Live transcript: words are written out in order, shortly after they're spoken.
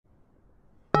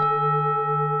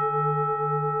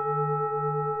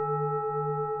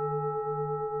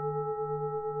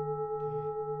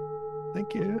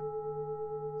Thank you.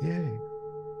 Yay.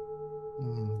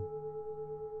 Mm.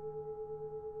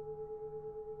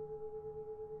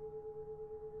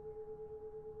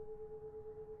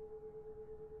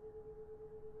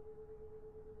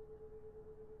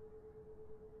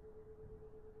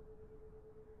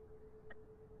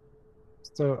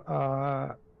 So,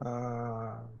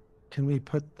 can we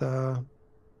put the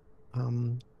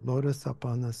lotus up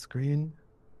on the screen?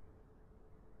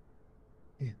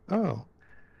 Yeah. Oh,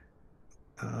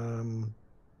 um,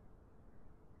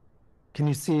 can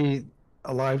you see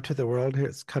alive to the world here?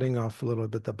 It's cutting off a little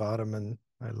bit the bottom and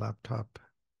my laptop.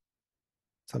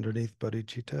 It's underneath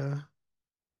bodhicitta.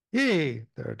 Yay!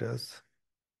 There it is.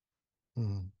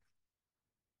 Hmm.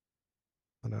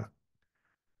 What a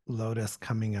lotus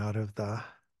coming out of the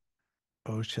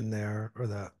ocean there or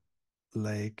the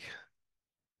lake.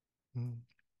 Hmm.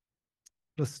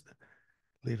 Just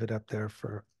leave it up there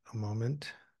for a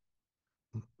moment.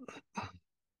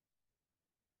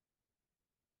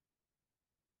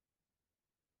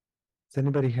 Is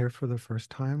anybody here for the first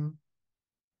time?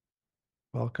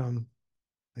 Welcome.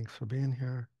 Thanks for being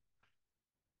here.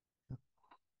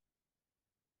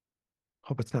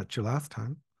 Hope it's not your last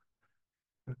time.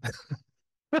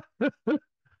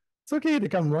 It's okay to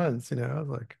come once,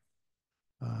 like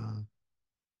uh,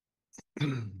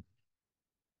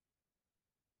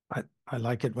 I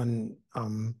like it when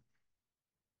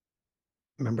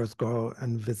members go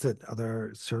and visit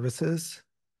other services.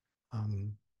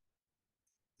 Um,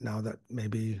 Now that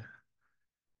maybe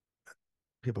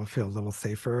people feel a little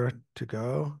safer to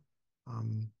go.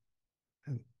 Um,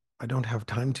 and I don't have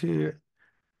time to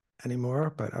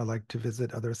anymore, but I like to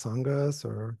visit other sanghas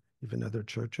or even other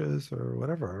churches or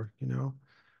whatever,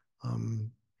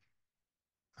 um,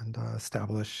 and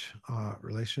establish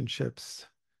relationships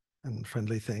and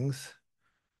friendly things.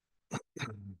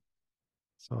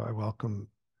 So I welcome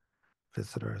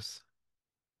visitors.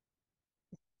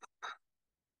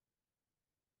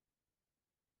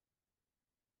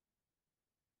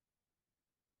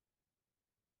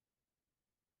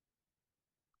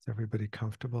 Is everybody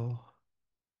comfortable?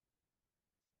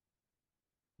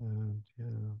 And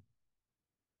yeah.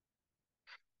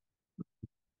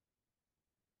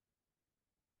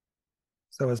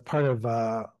 So as part of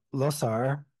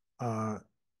Losar, uh,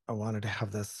 I wanted to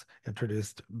have this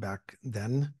introduced back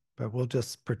then, but we'll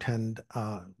just pretend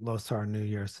Losar New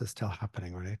Year's is still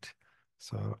happening, right?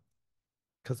 So,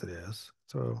 because it is.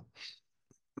 So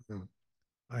mm,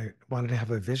 I wanted to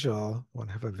have a visual, want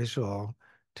to have a visual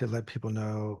to let people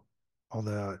know all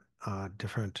the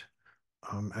different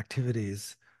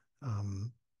activities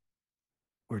um,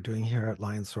 we're doing here at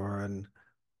Lion's Roar and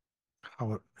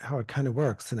how it kind of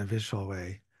works in a visual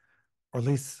way, or at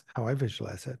least how I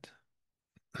visualize it.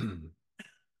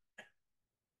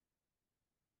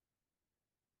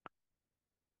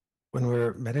 When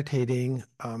we're meditating,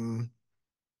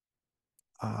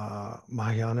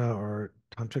 Mahayana or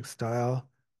tantric style,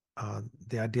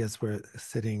 the idea is we're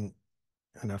sitting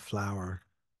in a flower.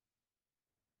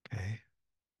 Okay,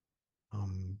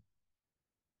 um,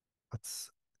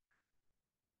 that's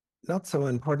not so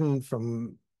important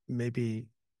from maybe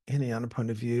Hinayana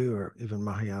point of view or even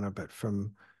Mahayana, but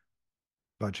from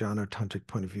Vajrayana tantric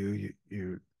point of view,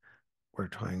 you we're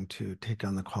trying to take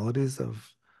on the qualities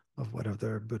of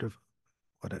whatever Buddha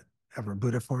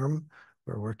form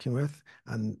we're working with.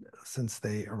 And since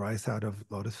they arise out of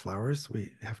lotus flowers,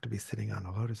 we have to be sitting on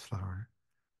a lotus flower.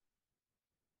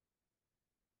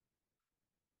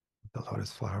 The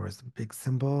lotus flower is a big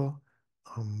symbol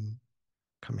um,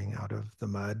 coming out of the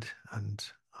mud and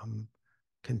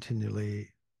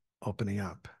continually opening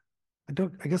up.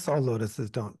 I guess all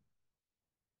lotuses don't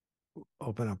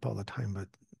open up all the time, but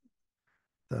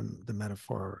the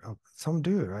metaphor of some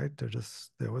do, right?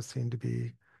 They always seem to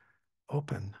be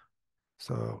open.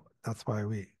 So that's why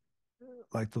we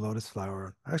like the lotus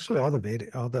flower. Actually, all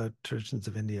the traditions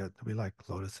of India, we like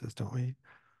lotuses, don't we?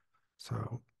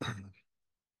 So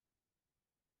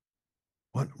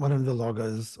one of the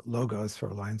logos for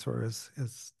Lion's Roar is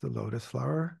the lotus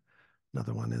flower.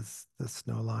 Another one is the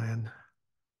snow lion,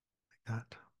 like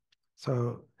that.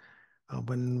 So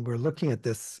when we're looking at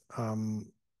this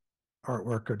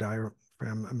artwork or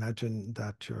diagram, imagine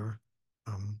that you're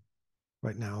um,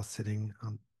 right now sitting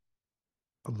on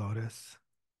a lotus.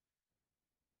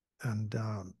 And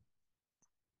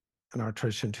in our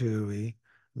tradition too, we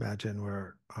imagine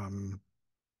we're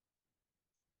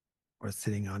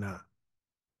sitting on a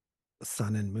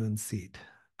sun and moon seat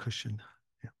cushion.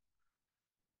 Yeah.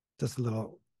 Just a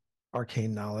little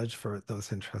arcane knowledge for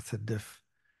those interested. If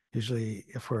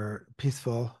we're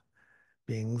peaceful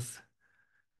beings,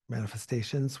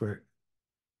 manifestations, we're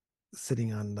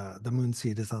sitting on the moon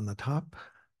seat is on the top,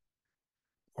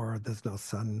 or there's no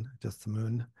sun, just the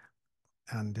moon.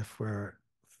 And if we're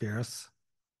fierce,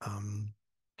 um,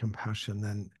 compassion,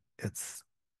 then it's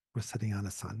we're sitting on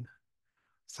a sun.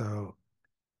 So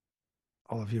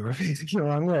all of you are facing the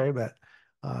wrong way, but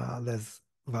there's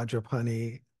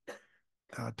Vajrapani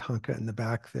Tanka in the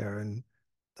back there, and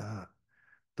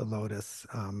the lotus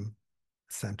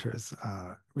center is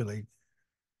really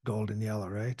golden yellow,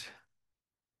 right?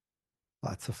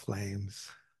 Lots of flames.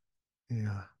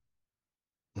 Yeah.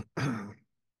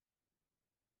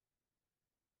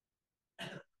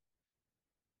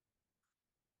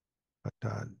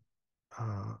 But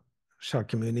uh,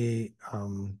 Shakyamuni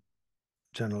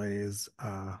generally is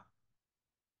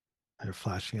they're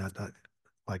flashing out that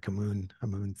like a moon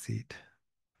seat,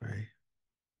 very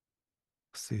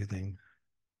soothing.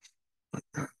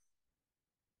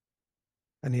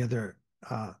 Any other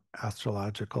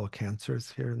astrological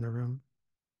cancers here in the room?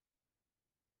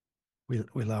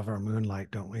 We love our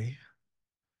moonlight, don't we?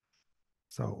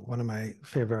 So one of my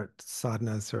favorite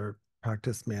sadhanas or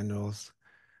practice manuals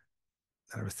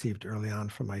that I received early on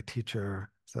from my teacher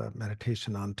is a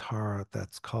meditation on Tara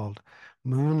that's called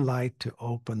Moonlight to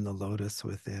Open the Lotus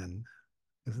Within.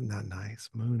 Isn't that nice?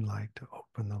 Moonlight to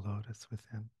open the lotus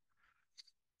within.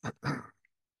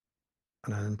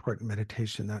 And an important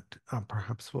meditation that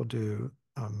perhaps we'll do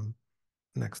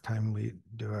next time we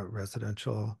do a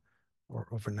residential or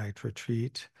overnight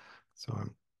retreat. So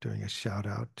I'm doing a shout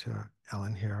out to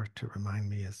Ellen here to remind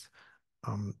me is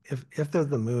if there's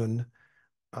the moon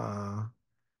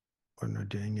when we're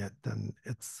doing it, then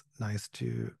it's nice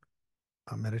to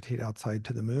meditate outside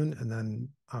to the moon and then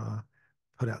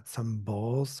put out some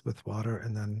bowls with water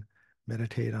and then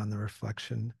meditate on the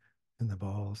reflection in the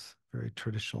bowls. Very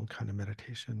traditional kind of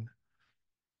meditation.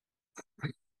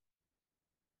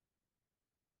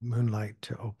 Moonlight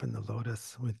to open the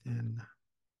lotus within.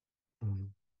 Mm.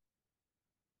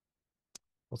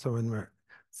 Also, when we're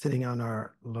sitting on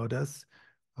our lotus,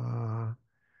 uh,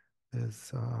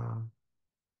 is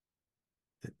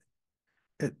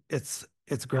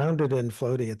it's grounded and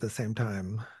floaty at the same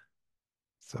time.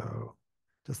 So,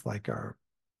 just like our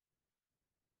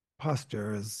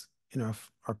posture is,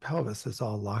 if our pelvis is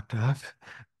all locked up,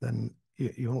 then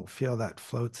you won't feel that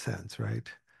float sense, right?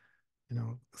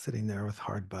 Sitting there with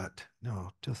hard butt.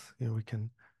 No, just,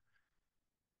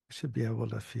 should be able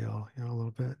to feel, a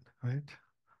little bit, right?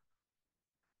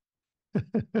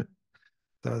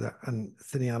 So that, and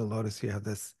sitting on a lotus, you have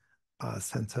this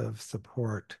sense of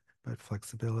support, but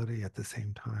flexibility at the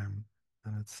same time.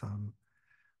 And it's,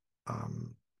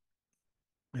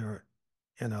 you're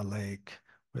in a lake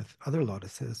with other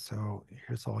lotuses. So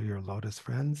here's all your lotus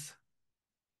friends.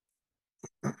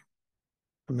 I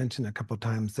mentioned a couple of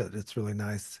times that it's really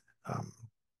nice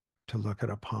to look at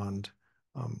a pond,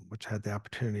 which I had the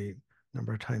opportunity a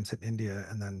number of times in India,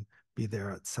 and then be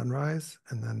there at sunrise,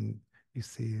 and then you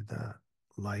see the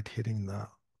light hitting the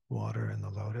water and the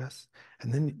lotus,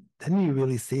 and then you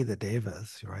really see the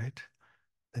devas, right?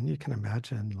 Then you can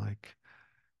imagine like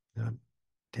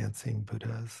dancing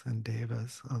Buddhas and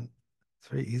devas. It's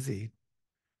very easy.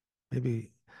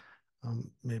 Maybe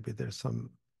there's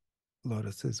some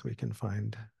lotuses we can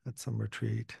find at some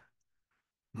retreat.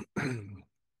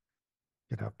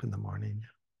 Get up in the morning.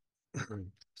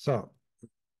 So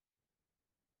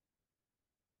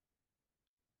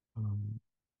um,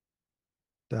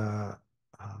 the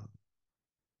uh,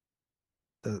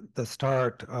 the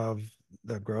start of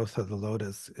the growth of the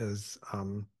lotus is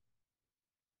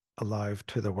alive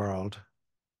to the world.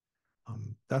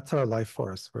 That's our life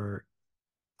force. We're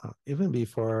even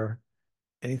before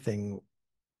anything,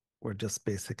 we're just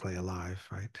basically alive,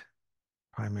 right?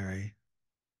 Primary.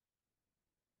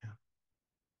 Yeah.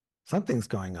 Something's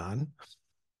going on.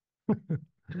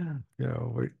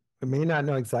 We may not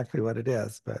know exactly what it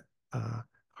is, but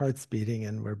heart's beating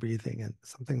and we're breathing and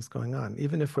something's going on.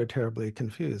 Even if we're terribly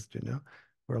confused,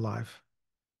 we're alive.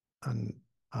 And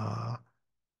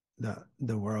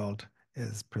the world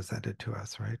is presented to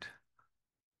us, right?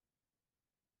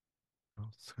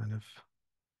 It's kind of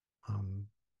um,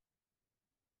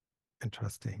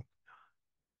 interesting.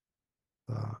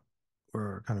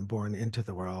 We're kind of born into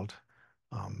the world,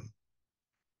 um,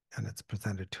 and it's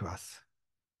presented to us,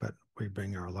 but we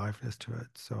bring our aliveness to it.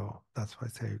 So that's why I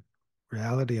say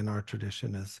reality in our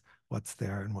tradition is what's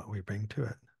there and what we bring to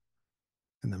it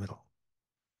in the middle.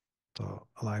 So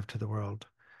alive to the world.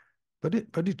 But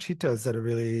bodhicitta is that a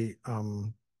really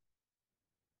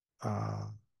uh,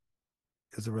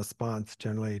 is a response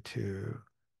generally to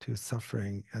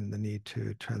suffering and the need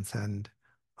to transcend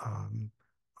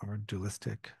our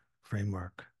dualistic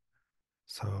framework.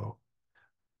 So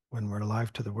when we're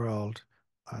alive to the world,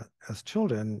 as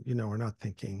children, we're not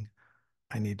thinking,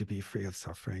 I need to be free of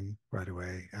suffering right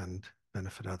away and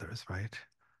benefit others, right?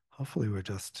 Hopefully we're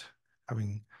just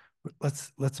having,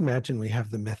 let's imagine we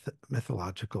have the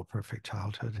mythological perfect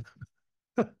childhood,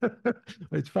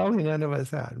 which probably none of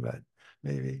us had, but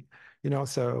maybe,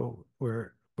 so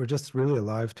we're just really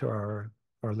alive to our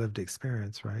lived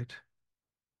experience, right?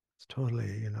 It's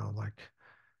totally, like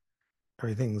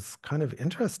everything's kind of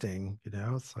interesting,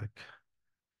 it's like,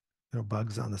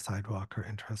 bugs on the sidewalk are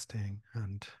interesting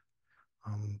and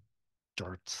um,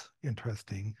 darts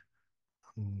interesting.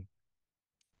 Um,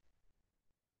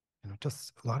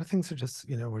 just a lot of things are just,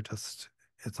 we're just,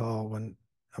 it's all one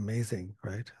amazing,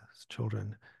 right? As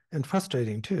children and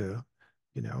frustrating too,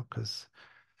 because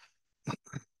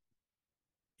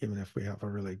even if we have a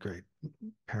really great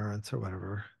parents or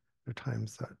whatever, there are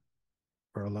times that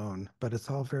we're alone, but it's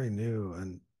all very new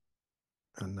and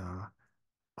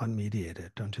unmediated,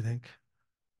 don't you think?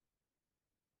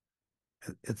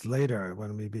 It's later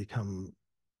when we become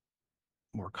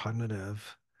more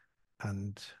cognitive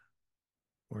and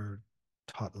we're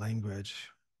taught language,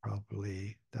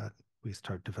 probably that we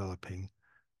start developing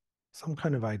some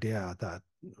kind of idea that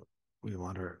we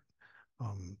want to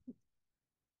um,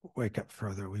 wake up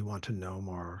further. We want to know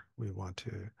more. We want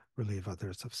to relieve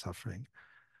others of suffering.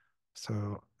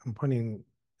 So I'm pointing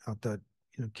out that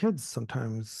kids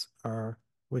sometimes are.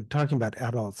 We're talking about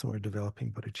adults and we're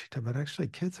developing bodhicitta, but actually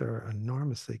kids are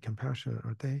enormously compassionate,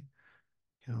 aren't they?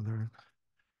 They're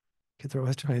kids are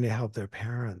always trying to help their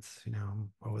parents. I'm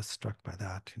always struck by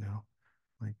that.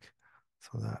 Like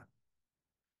so that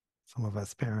some of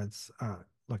us parents,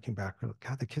 looking back,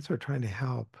 God, the kids are trying to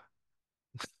help.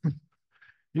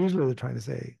 Usually they're trying to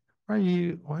say, why are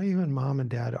you and mom and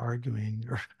dad arguing?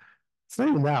 Or it's not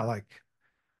even that, like,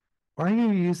 why are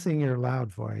you using your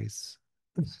loud voice?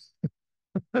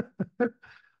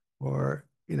 Or,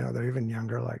 they're even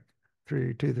younger, like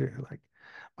 3, 2, 3, like,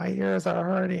 my ears are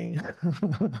hurting.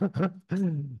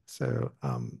 So,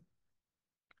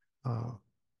 uh,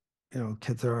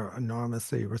 kids are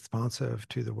enormously responsive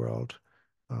to the world.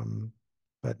 Um,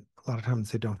 but a lot of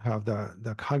times they don't have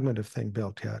the cognitive thing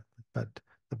built yet. But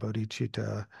the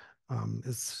bodhicitta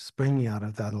is springing out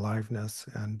of that aliveness.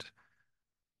 And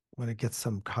when it gets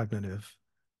some cognitive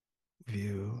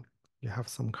view, you have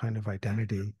some kind of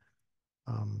identity,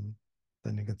 um,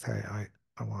 then you can say, I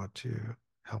want to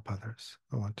help others.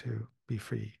 I want to be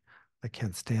free. I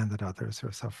can't stand that others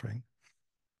are suffering.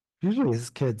 Usually it's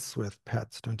kids with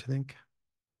pets, don't you think?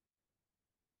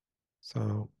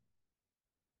 So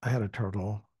I had a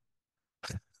turtle.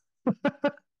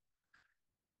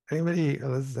 Anybody,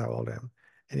 oh, this is how old I am.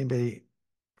 Anybody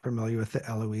familiar with the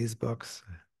Eloise books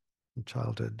from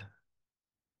childhood?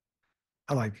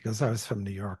 I like because I was from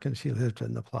New York and she lived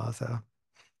in the plaza.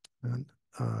 And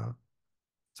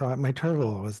so my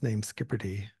turtle was named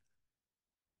Skipperty.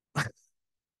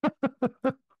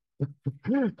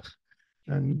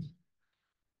 And,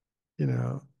 you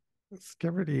know,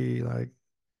 Skipperty, like,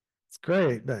 it's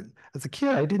great. But as a kid,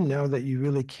 I didn't know that you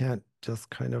really can't just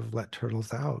kind of let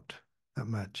turtles out that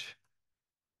much.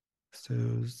 So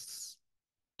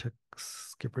took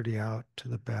Skipperty out to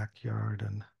the backyard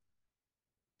and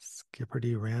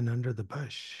Skipperty ran under the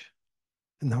bush.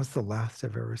 And that was the last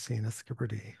I've ever seen of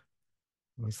Skipperty.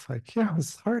 It was like, yeah, it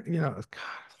was it was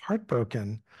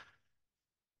heartbroken.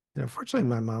 Fortunately,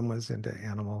 my mom was into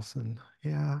animals, and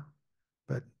yeah,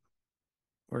 but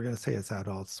we're gonna say as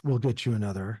adults, we'll get you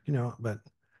another, but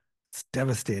it's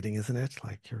devastating, isn't it?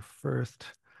 Like your first,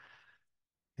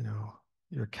 you know,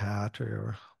 your cat or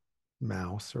your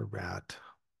mouse or rat.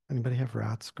 Anybody have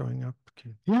rats growing up?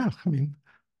 Yeah, I mean,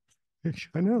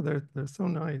 I know they're so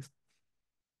nice.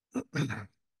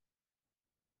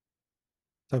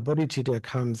 So bodhicitta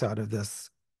comes out of this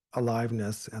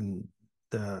aliveness and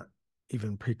the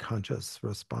even pre-conscious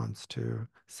response to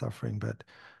suffering, but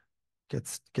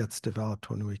gets developed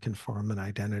when we can form an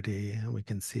identity and we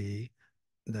can see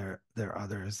there are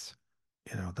others,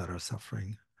 that are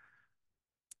suffering.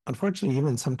 Unfortunately,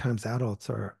 even sometimes adults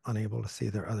are unable to see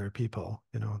there are other people.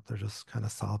 They're just kind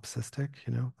of solipsistic.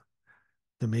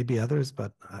 There may be others,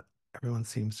 but everyone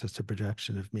seems just a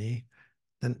projection of me.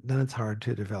 Then it's hard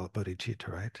to develop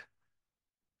bodhicitta, right?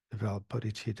 Develop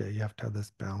bodhicitta, you have to have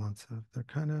this balance of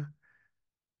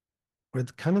we're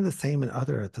kind of the same and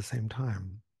other at the same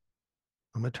time.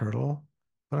 I'm a turtle,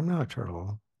 but I'm not a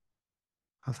turtle.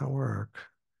 How's that work?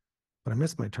 But I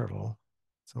miss my turtle.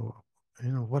 So,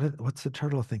 what's the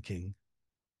turtle thinking?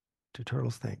 Do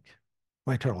turtles think?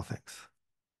 My turtle thinks.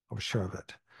 I was sure of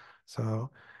it. So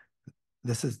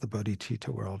this is the bodhicitta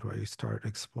world where you start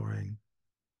exploring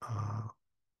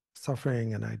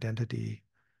suffering and identity.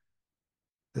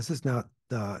 This is not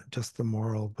just the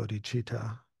moral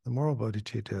bodhicitta. The moral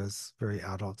bodhicitta is very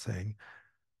adult, saying,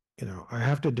 I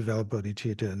have to develop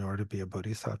bodhicitta in order to be a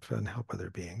bodhisattva and help other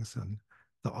beings. And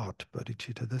the ought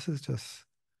bodhicitta, this is just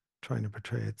trying to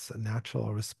portray it's a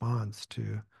natural response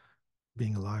to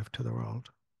being alive to the world.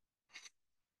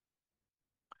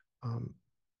 Um,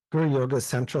 Guru Yoga is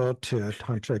central to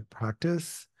tantric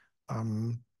practice.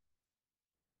 Um,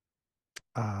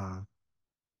 uh,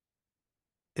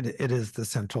 it is the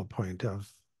central point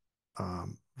of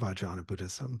Vajrayana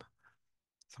Buddhism.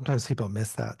 Sometimes people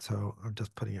miss that, so I'm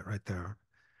just putting it right there.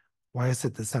 Why is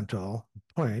it the central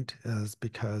point? Is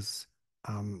because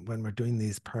when we're doing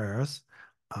these prayers,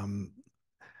 um,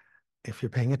 if you're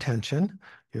paying attention,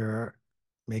 you're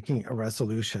making a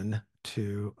resolution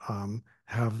to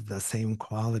have the same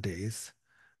qualities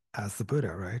as the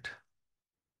Buddha, right?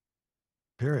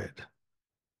 Period.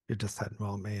 You just said,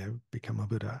 well, may I become a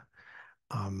Buddha?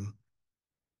 Um,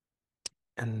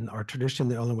 and our tradition,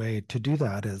 the only way to do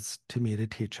that is to meet a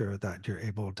teacher that you're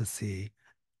able to see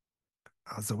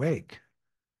as awake.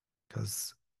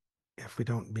 Because if we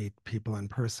don't meet people in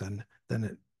person,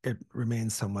 then it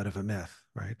remains somewhat of a myth,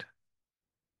 right?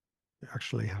 You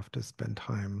actually have to spend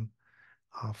time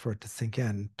for it to sink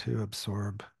in, to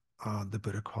absorb the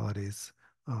Buddha qualities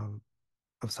of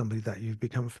somebody that you've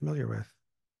become familiar with.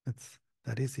 It's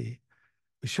that easy.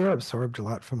 We sure absorbed a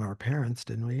lot from our parents,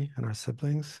 didn't we? And our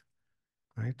siblings,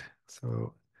 right?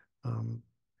 So um,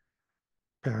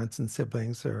 parents and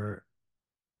siblings or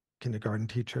kindergarten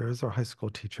teachers or high school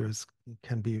teachers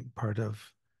can be part of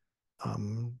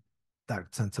um,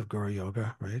 that sense of Guru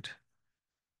Yoga, right?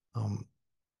 Um,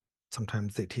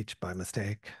 Sometimes they teach by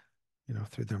mistake,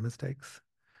 through their mistakes.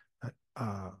 But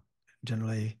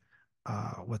generally,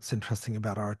 what's interesting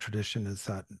about our tradition is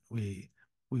that we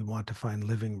want to find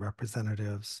living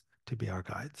representatives to be our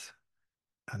guides,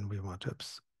 and we want to,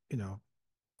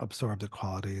 absorb the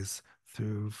qualities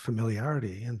through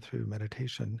familiarity and through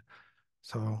meditation.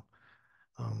 So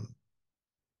um,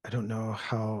 I don't know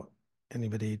how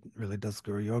anybody really does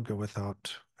Guru Yoga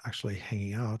without actually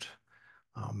hanging out.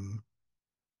 Um,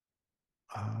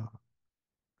 uh,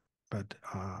 but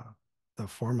the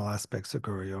formal aspects of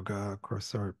Guru Yoga, of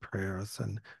course, are prayers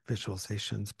and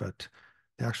visualizations, but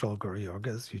the actual Guru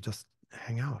Yoga is you just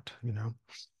hang out,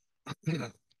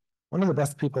 One of the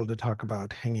best people to talk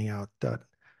about hanging out that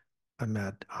I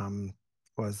met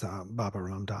was Baba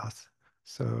Ram Dass.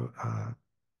 So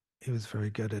he was very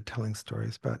good at telling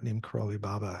stories about Neem Karoli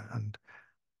Baba and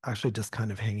actually just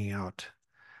kind of hanging out.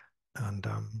 And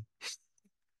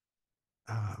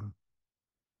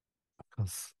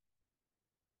because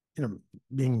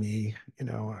being me,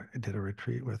 I did a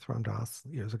retreat with Ram Dass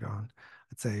years ago, and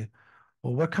I'd say,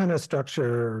 well, what kind of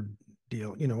structure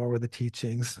deal, what were the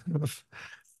teachings of,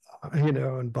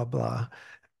 and blah, blah.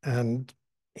 And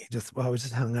we just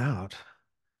hung out.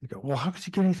 You go, well, how could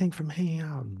you get anything from hanging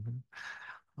out?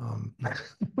 Um,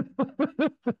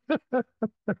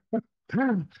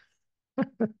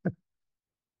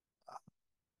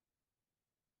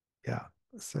 yeah,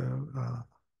 so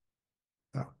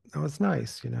that was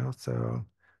nice, So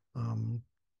um,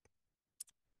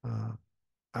 uh,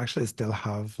 I actually still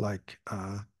have like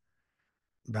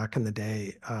back in the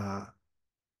day,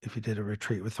 if you did a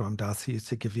retreat with Ram Dass, he used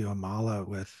to give you a mala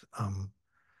with uh,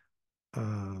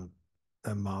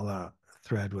 a mala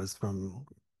thread was from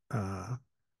uh,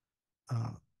 uh,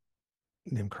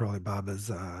 Neem Karoli Baba's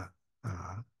uh,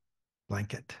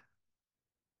 blanket,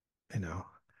 you know.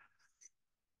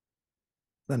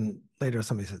 Then later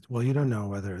somebody says, well, you don't know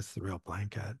whether it's the real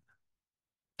blanket.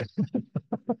 I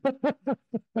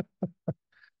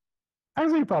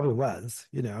think it probably was,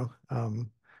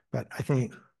 but I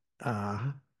think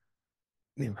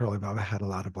Neem Karoli Baba had a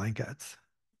lot of blankets.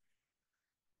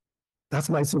 That's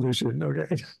my solution.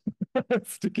 Okay.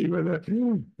 Sticking with it.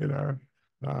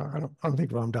 I don't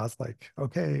think Ram Dass like,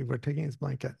 okay, we're taking his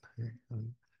blanket.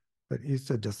 But he used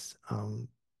to just hang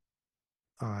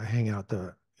out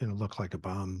look like a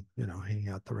bum, hanging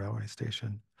out the railway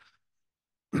station.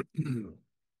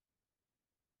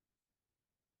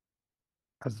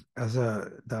 As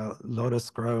the lotus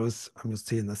grows, I'm just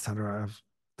seeing the center of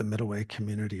the Middle Way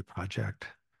Community Project.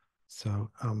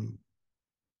 So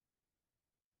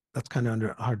that's kind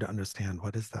of hard to understand.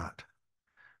 What is that?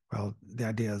 Well, the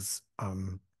idea is I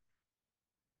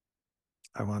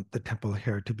want the temple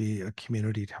here to be a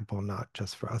community temple, not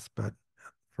just for us, but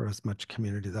for as much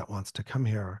community that wants to come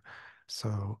here.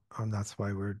 So that's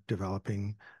why we're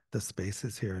developing the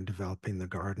spaces here and developing the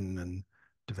garden and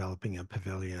developing a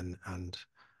pavilion and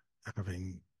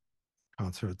having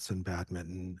concerts and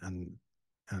badminton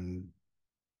and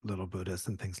little Buddhas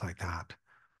and things like that.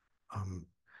 Um,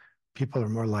 People are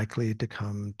more likely to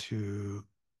come to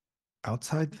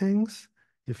outside things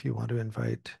if you want to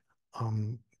invite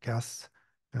guests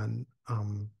and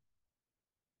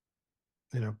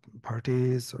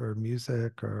parties or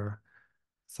music or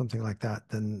something like that,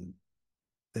 then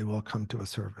they will come to a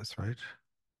service, right?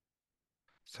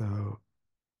 So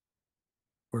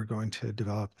we're going to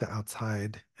develop the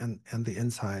outside and the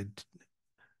inside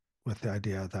with the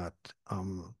idea that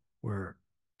we're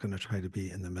going to try to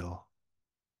be in the middle.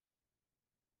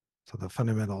 So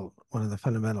one of the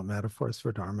fundamental metaphors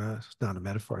for Dharma, it's not a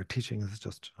metaphor, teaching is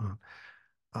just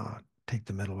take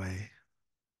the middle way,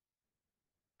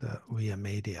 the via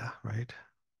media, right?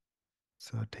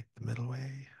 So take the middle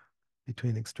way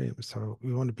between extremes. So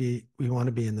we want to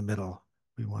be in the middle.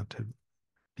 We want to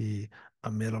be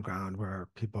a middle ground where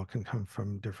people can come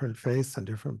from different faiths and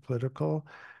different political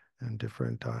and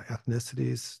different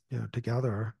ethnicities,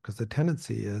 together. Because the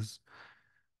tendency is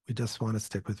we just want to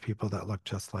stick with people that look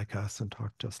just like us and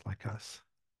talk just like us.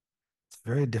 It's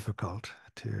very difficult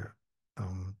to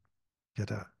um, get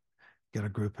a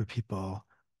group of people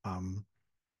um,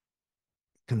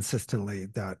 consistently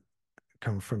that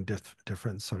come from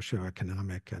different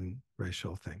socioeconomic and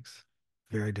racial things.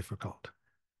 Very difficult.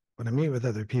 When I meet with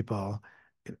other people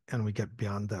and we get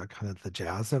beyond the kind of the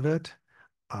jazz of it,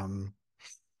 um,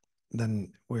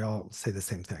 then we all say the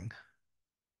same thing.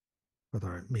 Whether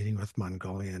we're meeting with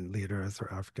Mongolian leaders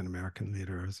or African American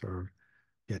leaders or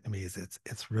Vietnamese,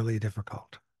 it's really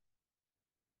difficult.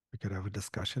 We could have a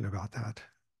discussion about that.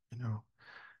 You know,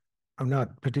 I'm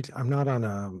not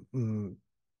on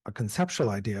a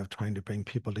conceptual idea of trying to bring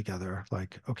people together.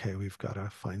 Like, okay, we've got to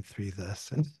find three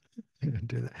this and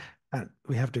do that. And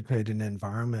we have to create an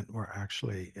environment where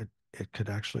actually it could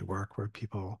actually work, where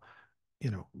people,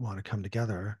 want to come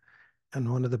together.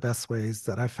 And one of the best ways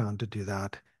that I found to do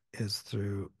that is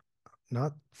through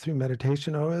not through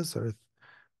meditation always or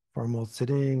formal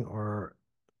sitting or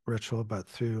ritual, but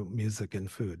through music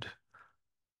and food.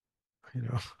 You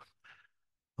know,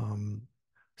 um,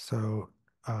 so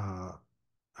uh,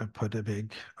 I put a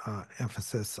big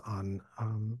emphasis on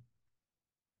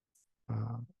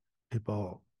uh,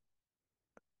 people,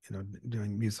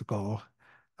 doing musical.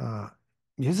 Uh,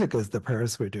 Music is the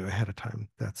prayers we do ahead of time.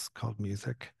 That's called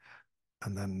music.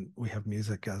 And then we have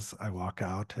music as I walk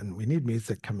out, and we need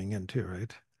music coming in too,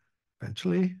 right?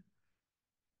 Eventually,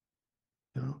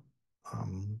 you know.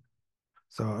 Um,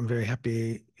 so I'm very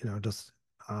happy, just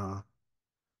uh,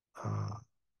 uh,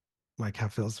 Mike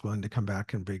Hatfield's willing to come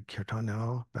back and bring kirtan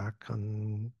now, back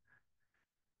on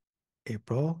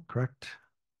April, correct?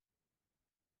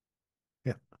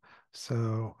 Yeah.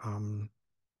 So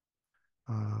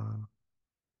uh,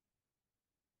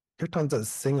 kirtan's a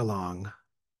sing-along,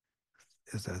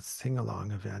 is a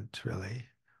sing-along event, really.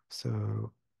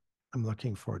 So I'm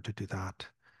looking forward to do that.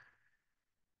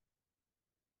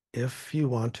 If you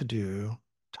want to do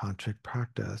tantric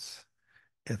practice,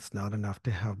 it's not enough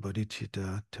to have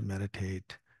bodhicitta to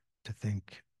meditate, to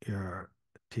think your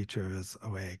teacher is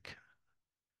awake.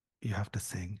 You have to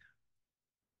sing.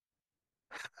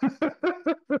 I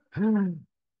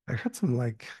heard some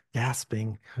like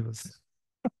gasping. It was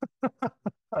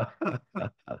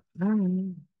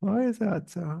why is that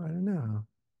so? I don't know.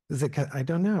 Is it? I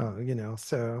don't know.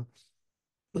 So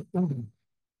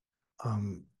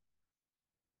um,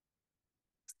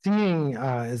 singing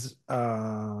is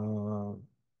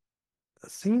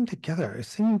singing together.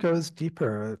 Singing goes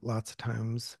deeper lots of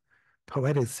times.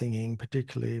 Poetic singing,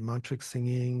 particularly mantric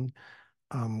singing,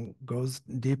 goes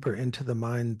deeper into the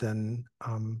mind than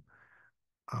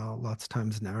lots of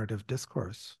times narrative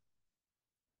discourse.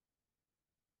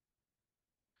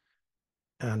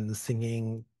 And the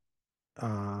singing,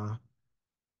 uh,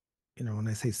 when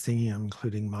I say singing, I'm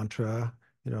including mantra,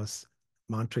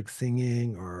 mantric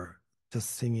singing or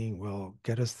just singing will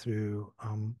get us through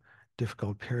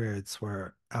difficult periods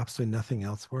where absolutely nothing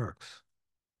else works.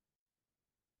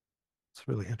 It's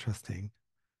really interesting.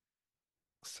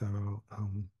 So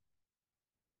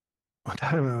one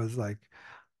time I was like,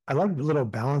 I like little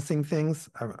balancing things.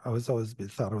 I was always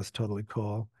thought it was totally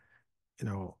cool, you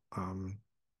know,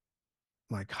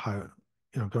 like high,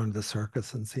 going to the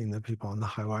circus and seeing the people on the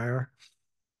high wire,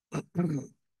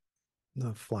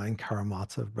 the flying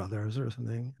Karamazov brothers or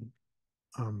something.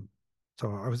 Um,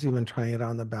 so I was even trying it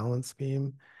on the balance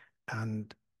beam,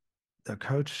 and the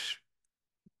coach,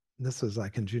 this was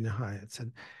like in junior high, it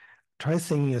said, try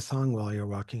singing a song while you're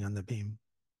walking on the beam.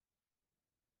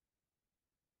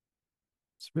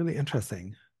 It's really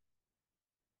interesting.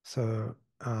 So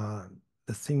the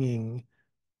singing,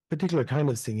 particular kind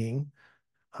of singing,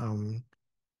 um,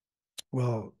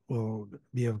 will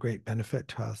be of great benefit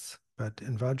to us. But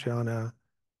in Vajrayana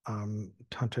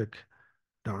tantric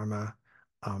dharma,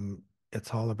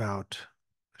 it's all about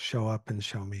show up and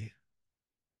show me.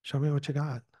 Show me what you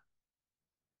got.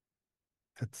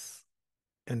 It's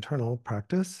internal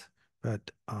practice,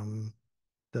 but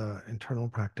the internal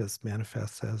practice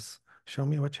manifests as show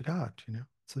me what you got, you know?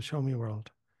 It's a show me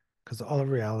world because all of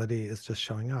reality is just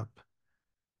showing up.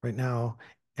 Right now,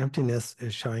 emptiness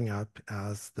is showing up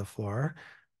as the floor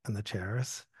and the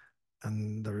chairs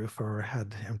and the roof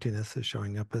overhead. Emptiness is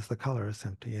showing up as the colors.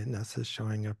 Emptiness is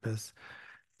showing up as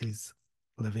these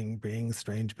living beings,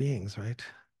 strange beings, right?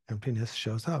 Emptiness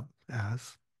shows up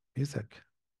as music.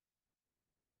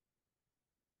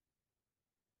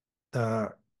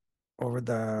 The over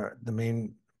the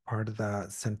main part of the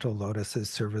central lotus is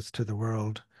service to the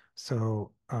world.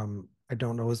 So I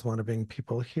don't always want to bring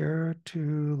people here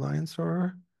to Lion's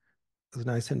Roar. It's a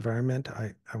nice environment.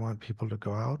 I want people to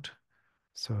go out.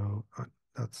 So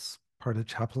that's part of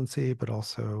chaplaincy, but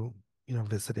also, you know,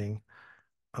 visiting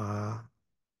uh,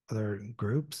 other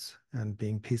groups and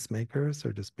being peacemakers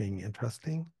or just being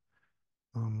interesting.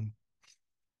 Um,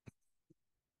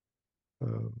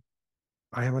 so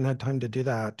I haven't had time to do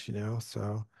that, you know,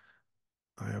 so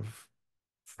I have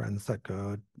friends that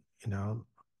go, you know,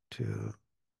 to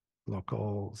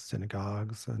local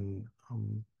synagogues and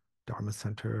Dharma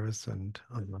centers and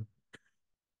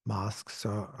mosques.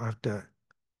 So the,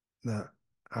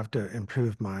 I have to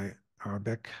improve my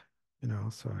Arabic, you know,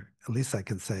 so at least I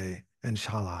can say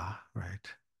inshallah, right?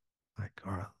 Like,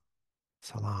 or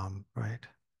salam, right?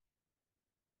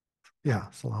 Yeah,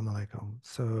 salam alaikum.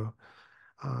 So,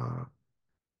 uh,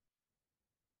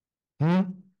 hmm,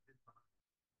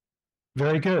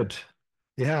 very good.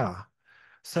 Yeah.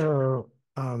 So,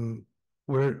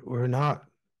 we're not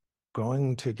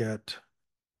going to get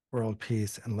world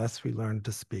peace unless we learn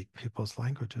to speak people's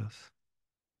languages.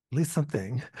 At least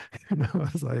something, you know.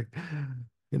 It's like,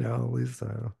 you know, at least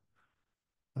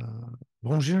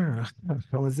bonjour,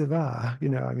 comment ça va? You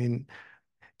know, I mean,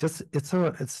 just it's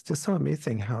just so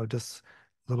amazing how just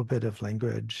a little bit of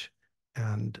language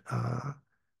and a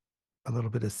little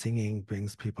bit of singing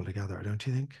brings people together, don't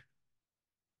you think?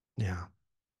 Yeah.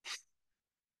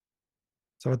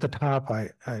 So at the top, I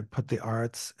put the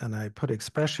arts and I put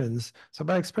expressions. So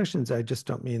by expressions, I just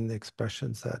don't mean the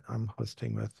expressions that I'm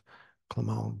hosting with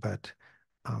Clement, but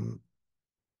um,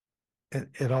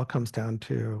 it all comes down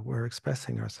to we're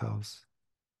expressing ourselves.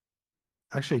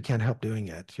 Actually, you can't help doing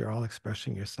it. You're all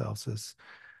expressing yourselves as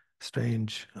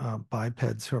strange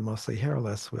bipeds who are mostly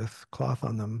hairless with cloth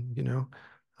on them, you know.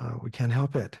 We can't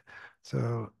help it.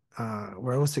 So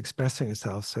we're always expressing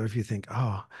ourselves. So if you think,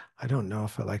 oh, I don't know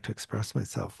if I like to express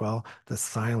myself, well, the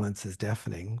silence is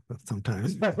deafening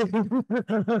sometimes.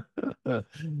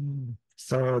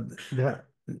 So the,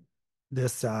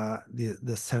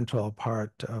 the central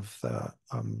part of the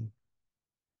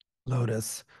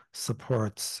lotus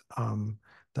supports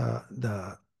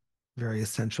the very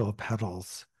essential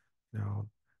petals, you know.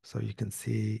 So you can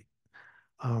see,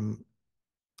 um,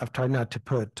 I've tried not to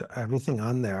put everything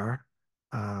on there,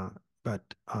 uh, but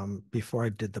before I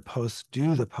did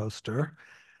do the poster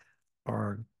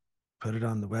or put it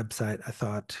on the website, I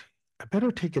thought I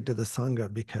better take it to the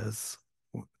Sangha because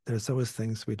there's always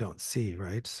things we don't see,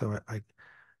 right? So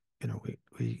you know,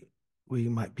 we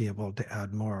might be able to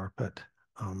add more, but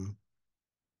um,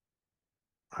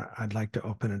 I'd like to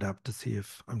open it up to see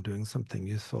if I'm doing something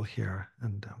useful here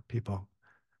and people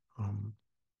um,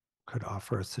 could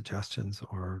offer suggestions,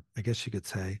 or I guess you could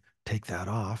say, take that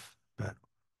off. But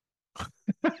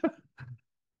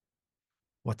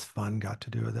what's fun got to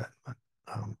do with it? But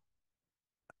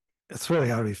it's really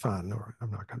got to be fun, or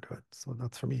I'm not going to do it. So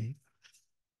that's for me.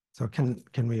 So can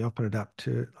we open it up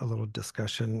to a little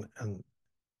discussion and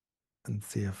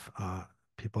see if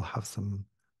people have some?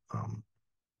 Um,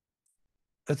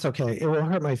 it's okay. It will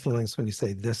hurt my feelings when you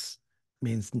say this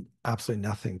means absolutely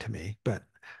nothing to me, but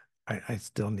I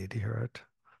still need to hear it.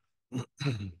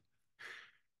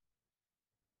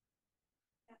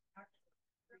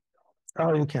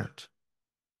 Oh, you can't.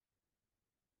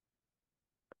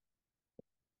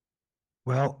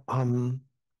 Well,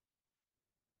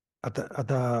 at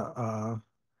the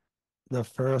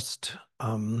first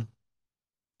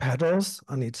petals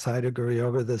on each side of Guru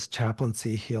Yoga, there's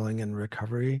chaplaincy, healing, and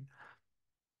recovery,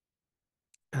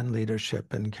 and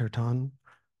leadership and kirtan.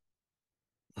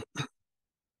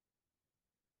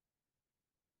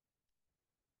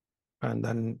 And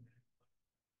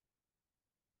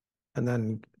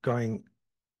then going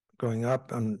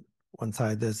up on one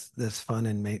side, there's fun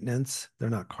and maintenance.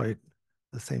 They're not quite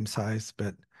the same size,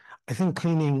 but I think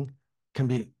cleaning can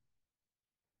be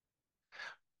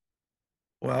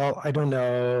Well, I don't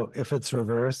know if it's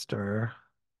reversed or,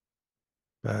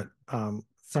 but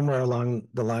somewhere along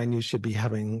the line you should be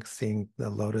seeing the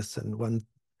lotus, and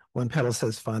one petal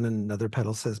says fun and another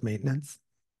petal says maintenance.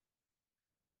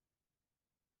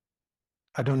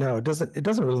 I don't know. It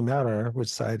doesn't really matter which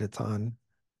side it's on.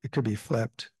 It could be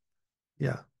flipped.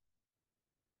 Yeah.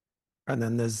 And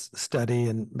then there's study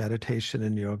and meditation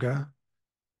and yoga.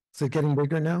 Is it getting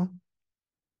bigger now?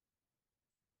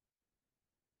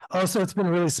 Oh, so it's been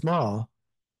really small.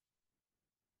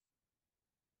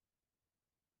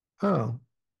 Oh,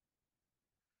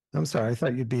 I'm sorry. I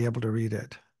thought you'd be able to read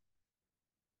it.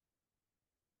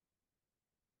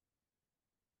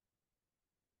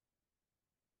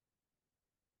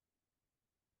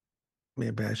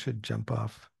 Maybe I should jump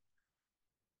off.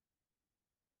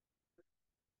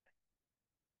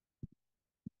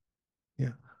 Yeah.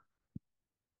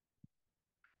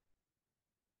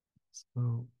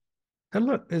 So, and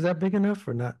look, is that big enough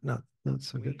or not? Not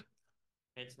so good.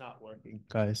 It's not working.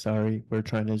 Guys, sorry. We're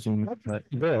trying to zoom, but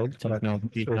Good, but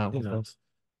technology sure, not with us.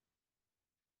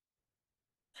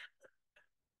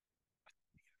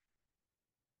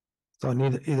 so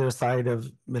on either side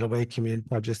of middle way community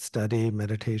project study,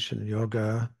 meditation,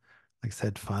 yoga, like I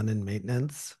said, fun and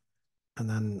maintenance. And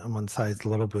then on one side is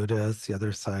little Buddhas, the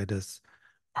other side is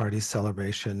party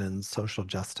celebration and social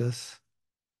justice.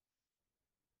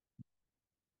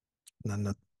 And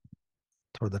then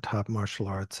toward the top, martial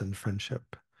arts and friendship,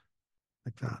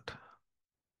 like that.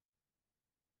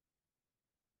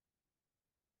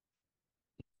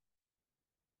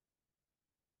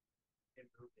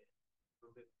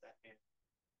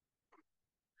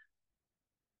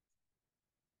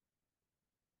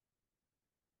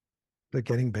 They're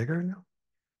getting bigger now?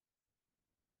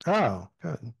 Oh,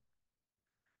 good.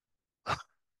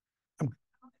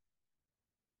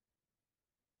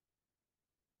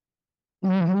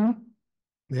 Mm-hmm.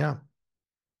 Yeah.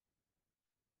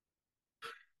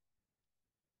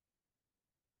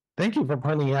 Thank you for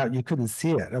pointing out you couldn't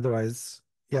see it. Otherwise,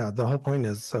 yeah, the whole point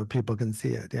is so people can see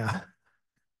it. Yeah.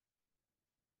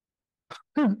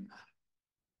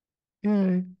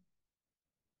 Yay.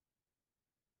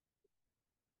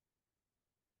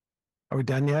 Are we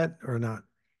done yet or not?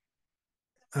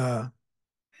 Uh,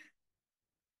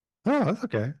 oh, that's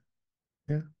okay.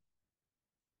 Yeah.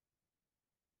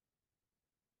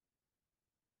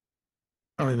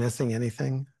 Are we missing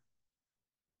anything?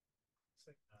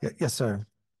 Yes, sir.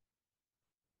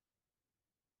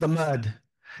 The mud.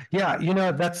 Yeah,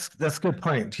 that's a good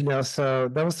point. So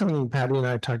that was something Patty and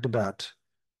I talked about.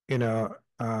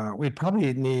 We'd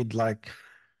probably need like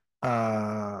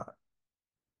uh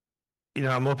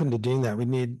I'm open to doing that. We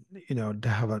need, to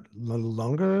have a little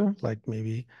longer, like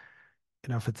maybe,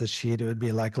 if it's a sheet, it would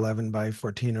be like 11 by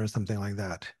 14 or something like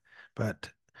that. But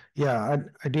yeah,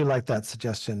 I do like that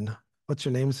suggestion. What's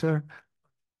your name, sir?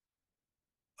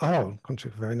 Oh,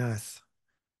 country, very nice.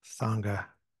 Sangha.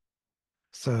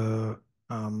 So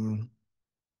the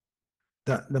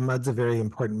mud's a very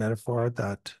important metaphor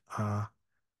that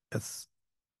it's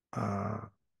uh,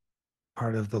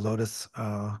 part of the lotus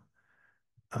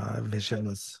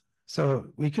visions. So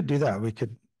we could do that. We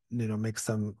could, make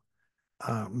some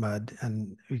mud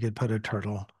and we could put a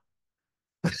turtle.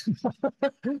 We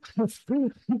could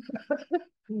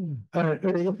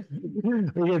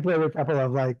put a couple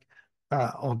of like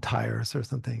old tires or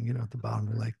something, at the bottom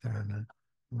of the lake there.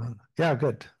 Yeah,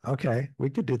 good. Okay, we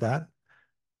could do that.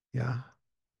 Yeah.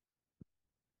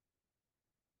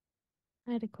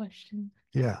 I had a question.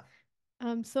 Yeah.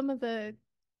 Some of the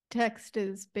text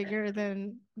is bigger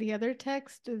than the other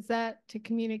text. Is that to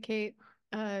communicate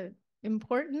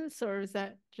importance, or is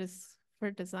that just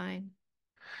for design?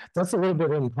 That's a little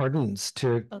bit of importance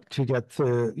to get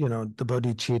the the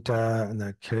bodhicitta and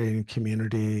the creating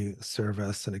community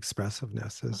service and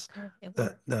expressiveness is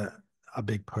the a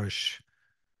big push,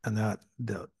 and that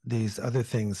these other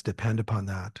things depend upon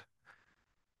that,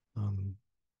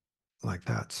 like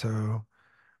that.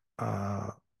 Uh,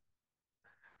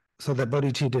 so that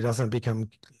bodhicitta doesn't become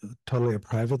totally a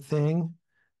private thing.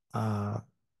 Uh,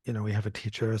 we have a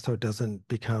teacher, so it doesn't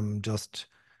become just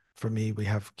for me. We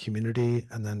have community,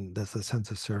 and then there's a sense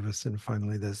of service, and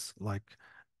finally there's like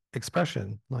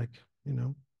expression, like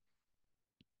and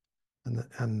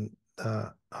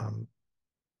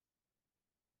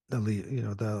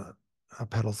the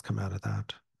petals come out of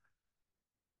that.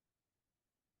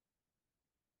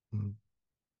 Mm.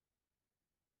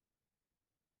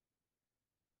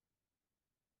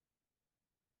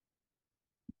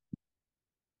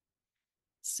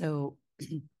 So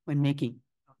when making,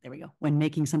 there we go. When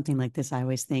making something like this, I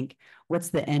always think, what's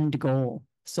the end goal?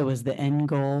 So is the end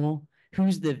goal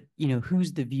who's the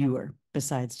viewer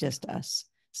besides just us?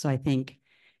 So I think,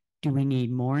 do we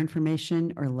need more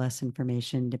information or less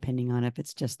information depending on if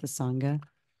it's just the Sangha?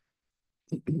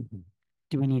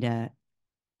 Do we need a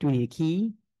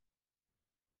key?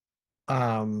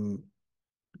 Do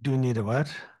we need a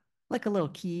what? Like a little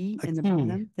key A in the key.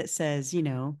 bottom that says,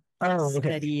 Oh, okay.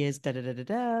 study is da da da da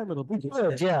da, little bit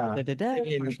Yeah. da da da, I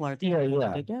mean, martial arts, yeah, da,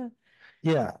 yeah. da, da.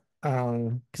 Yeah.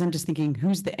 Because I'm just thinking,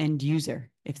 who's the end user?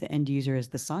 If the end user is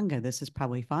the Sangha, this is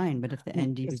probably fine. But if the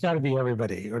end It's user, got to be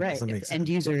everybody, or it right, doesn't if make the end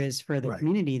sense. user is for the Right.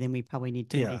 community, then we probably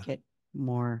need to Yeah. make it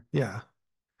more. Yeah.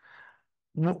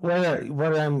 Why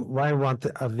I want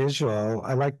a visual,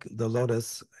 I like the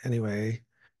lotus anyway,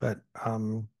 but I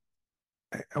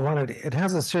wanted, it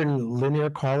has a certain linear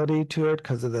quality to it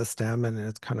because of the stem and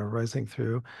it's kind of rising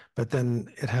through, but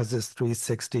then it has this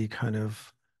 360 kind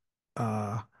of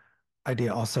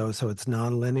idea also. So it's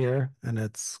non-linear and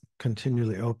it's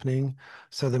continually opening.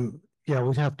 So yeah,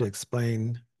 we'd have to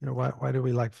explain, why do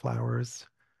we like flowers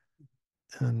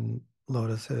and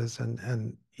lotuses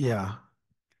and yeah.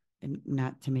 And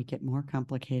not to make it more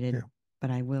complicated, Yeah. but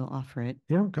I will offer it.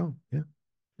 Yeah, go. Yeah.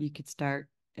 You could start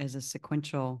as a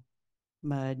sequential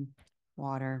mud,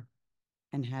 water,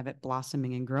 and have it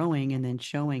blossoming and growing and then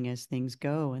showing as things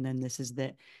go. And then this is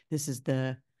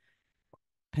the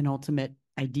penultimate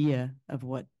idea of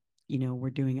what, we're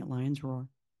doing at Lions Roar.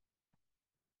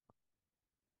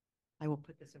 I will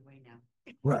put this away now.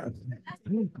 Right.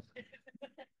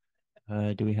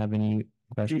 Do we have any You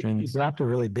questions? dropped a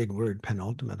really big word,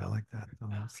 penultimate. I like that. Oh,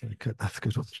 that's a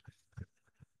good one.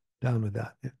 Down with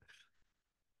that. Yeah.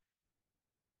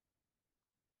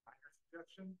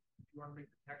 Suggestion, if you want to make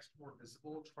the text more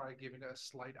visible, try giving it a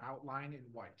slight outline in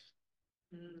white.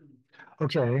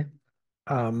 Okay.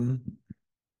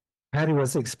 Patty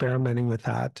was experimenting with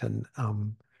that and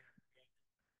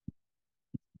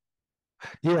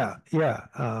yeah.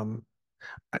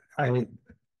 I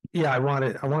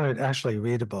wanted it actually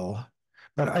readable,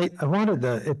 but I wanted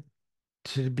it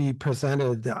to be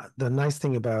presented. The nice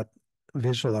thing about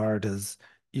visual art is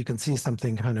you can see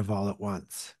something kind of all at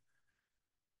once.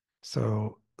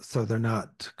 So they're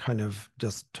not kind of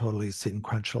just totally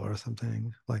sequential or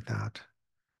something like that.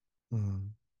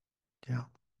 Yeah.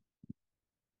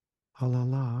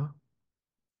 La.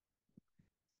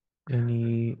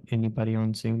 Anybody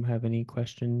on Zoom have any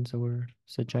questions or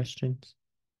suggestions?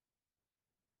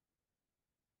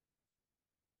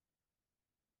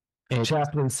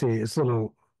 Chaplaincy, it's a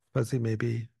little fuzzy,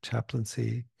 maybe.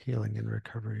 Chaplaincy, healing and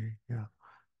recovery. Yeah.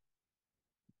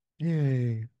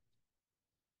 Yay.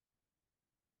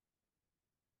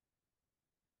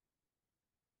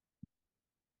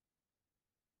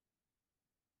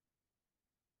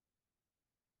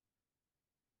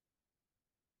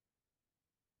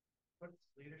 What's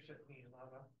leadership mean,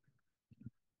 Lama?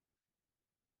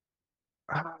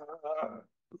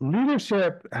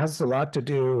 Leadership has a lot to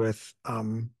do with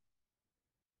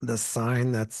the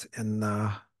sign that's in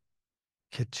the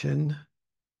kitchen.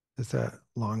 There's a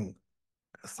long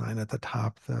sign at the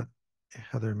top that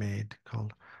Heather made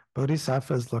called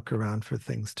Bodhisattvas Look Around for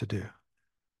Things to Do.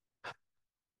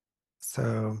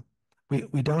 So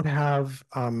we don't have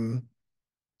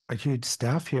a huge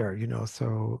staff here,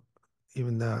 so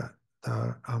even the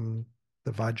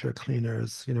Vajra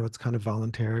cleaners, it's kind of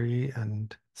voluntary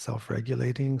and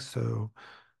self-regulating. So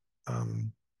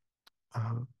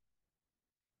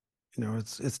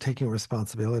it's taking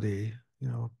responsibility,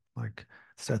 like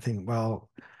instead of thinking, well,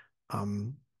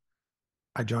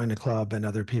 I joined a club and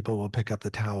other people will pick up the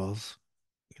towels,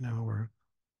 or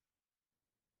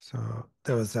so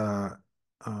there was a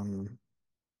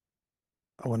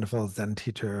wonderful Zen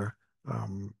teacher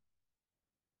who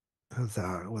was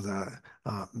a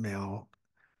male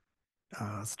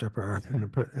stripper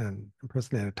and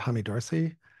impersonated Tommy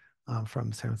Dorsey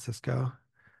from San Francisco.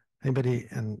 Anybody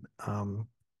and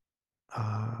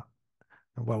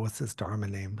what was his Dharma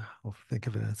name? I'll think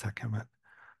of it in a second. But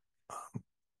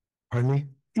pardon me,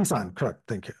 Isan, correct?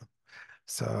 Thank you.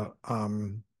 So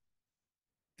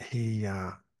he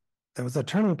there was a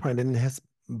turning point in his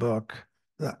book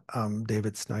that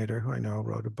David Snyder, who I know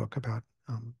wrote a book about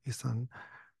Isan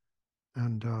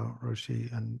and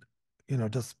Roshi, and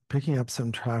just picking up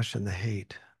some trash in the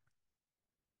hate.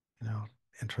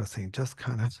 Interesting. Just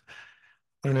kind of,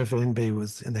 I don't know if anybody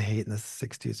was in the hate in the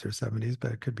 60s or 70s,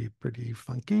 but it could be pretty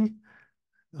funky.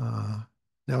 Now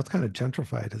it's kind of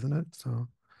gentrified, isn't it? So,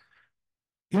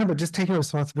 but just taking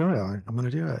responsibility. I'm going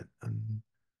to do it. And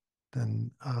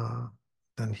then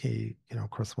he, of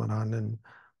course, went on and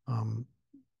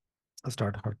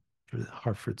started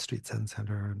Hartford Street Zen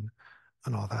Center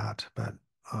and all that. But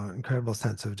incredible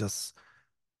sense of just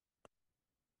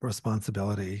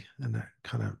responsibility, and I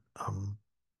kind of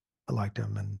I liked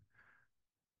him, and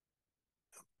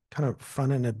kind of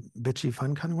fun in a bitchy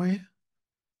fun kind of way,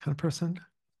 kind of person.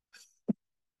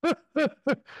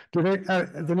 Did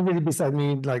anybody beside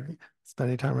me like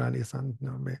spending time around your son?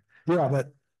 No, me. Yeah,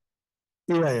 but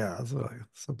yeah, so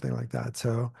something like that.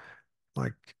 So,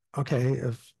 like, okay,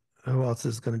 if who else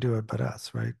is going to do it but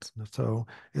us, right? So,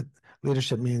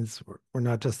 leadership means we're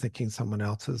not just thinking someone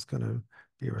else is going to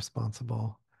be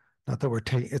responsible. Not that we're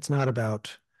taking. It's not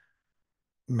about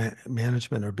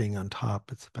management or being on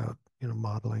top. It's about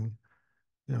modeling.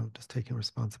 Just taking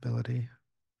responsibility.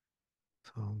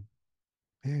 So,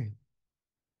 hey.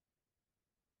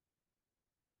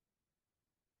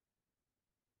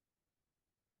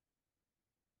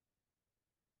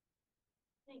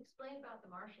 Can you explain about the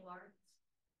martial arts?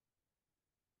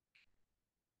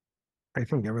 I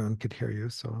think everyone could hear you,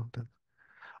 so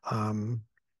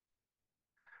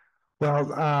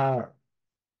well,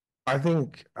 I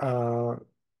think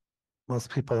most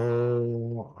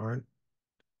people aren't.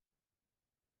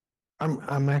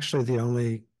 I'm actually the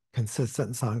only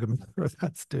consistent Sangha member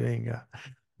that's doing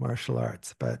martial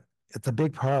arts, but it's a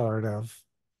big part of,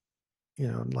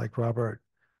 like Robert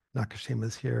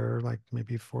Nakashima's here, like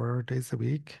maybe 4 days a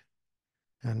week,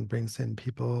 and brings in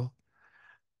people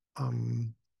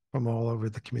from all over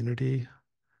the community.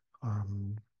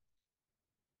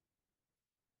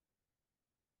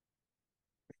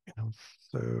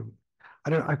 So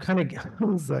I kind of, it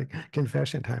was like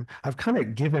confession time. I've kind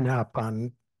of given up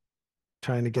on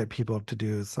trying to get people to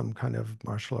do some kind of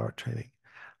martial art training.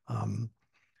 Um,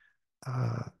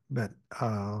 but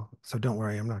so don't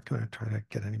worry, I'm not going to try to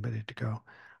get anybody to go.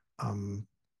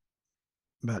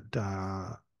 But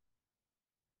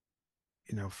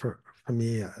for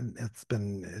me,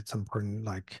 it's important,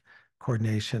 like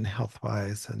coordination, health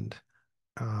wise, and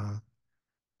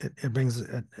it brings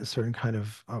a certain kind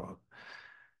of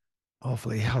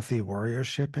hopefully healthy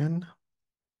warriorship in.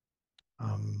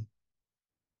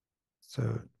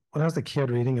 So when I was a kid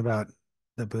reading about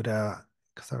the Buddha,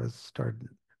 because I started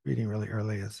reading really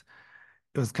early, it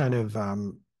was kind of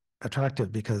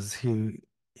attractive because he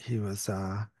was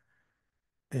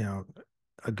you know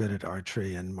good at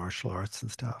archery and martial arts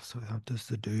and stuff. So I thought this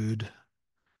the dude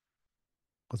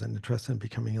wasn't interested in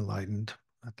becoming enlightened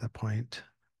at that point.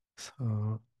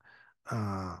 So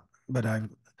but I've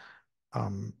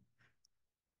um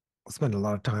spent a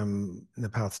lot of time in the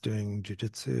past doing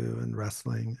jujitsu and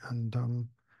wrestling and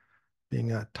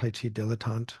being a Tai Chi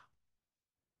dilettante.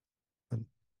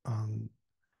 And,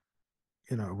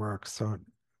 it works. So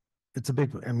it's a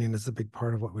big, it's a big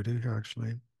part of what we do here,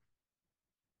 actually.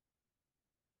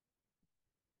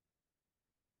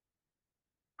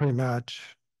 Pretty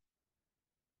much.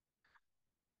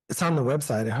 It's on the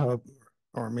website, I hope,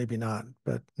 or maybe not,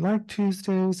 but like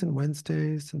Tuesdays and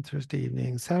Wednesdays and Thursday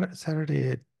evenings,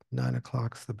 Saturday at 9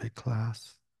 o'clock is the big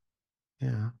class.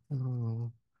 Yeah.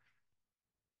 Oh.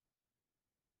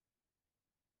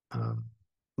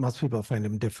 Most people find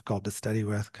him difficult to study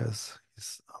with because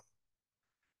he's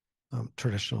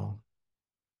traditional.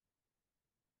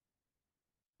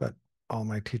 But all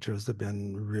my teachers have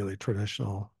been really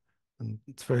traditional, and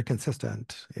it's very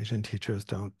consistent. Asian teachers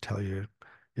don't tell you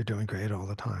you're doing great all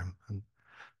the time, and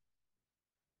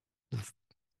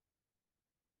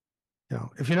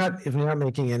if you're not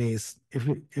making any, if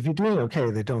you're doing okay,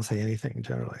 they don't say anything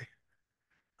generally.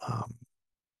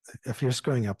 If you're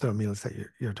screwing up, that means that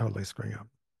you're totally screwing up.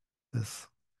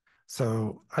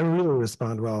 So I really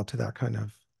respond well to that kind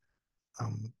of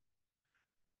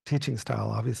teaching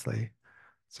style, obviously.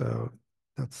 So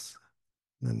that's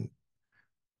then,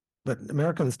 but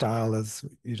American style is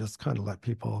you just kind of let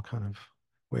people kind of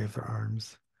wave their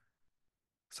arms.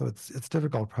 So it's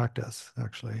difficult practice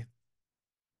actually,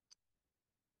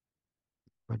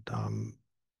 but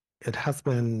it has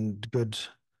been good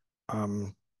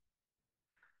um,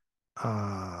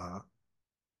 uh,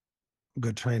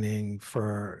 good training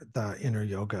for the inner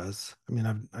yogas. I mean,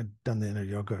 I've done the inner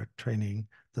yoga training.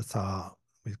 That's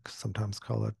we sometimes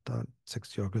call it the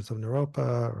 6 yogas of Naropa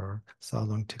or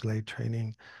Salung Tiglay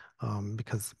training,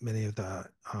 because many of the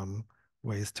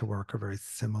ways to work are very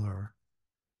similar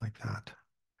like that.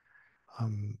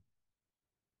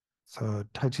 So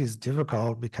Tai Chi is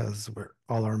difficult because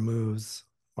all our moves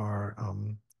are,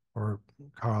 or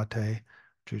karate,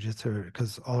 jujitsu,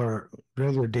 because all our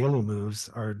regular daily moves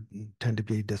tend to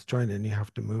be disjointed, and you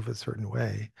have to move a certain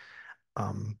way,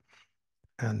 and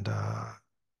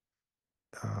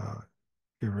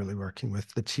you're really working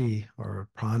with the chi or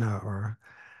prana or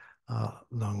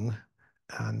lung,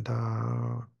 and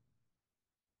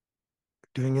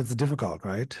doing it's difficult,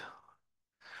 right?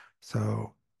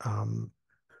 So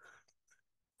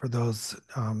for those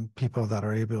people that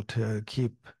are able to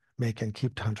make and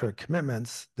keep tantric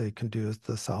commitments, they can do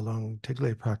the Salung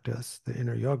Tigle practice, the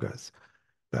inner yogas.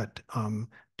 But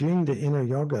doing the inner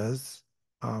yogas,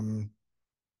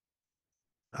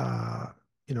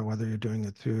 whether you're doing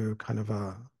it through kind of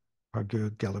a Argu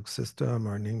Gelug system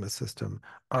or Nyingma system,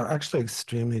 are actually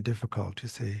extremely difficult, you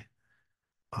see.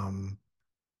 Or,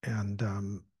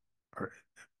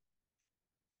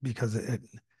 because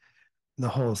the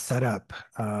whole setup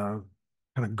kind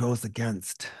of goes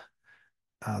against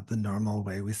the normal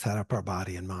way we set up our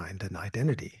body and mind and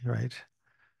identity, right?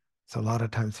 So a lot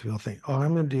of times people think, oh,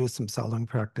 I'm going to do some Salung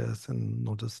practice and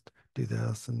we'll just do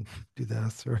this and do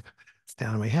this or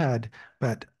stand on my head.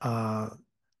 But,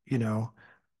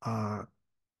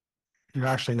 you're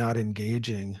actually not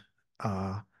engaging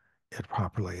it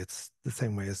properly. It's the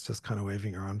same way as just kind of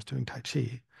waving your arms doing Tai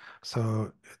Chi.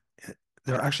 So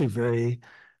they're actually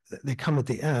they come at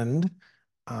the end,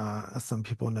 as some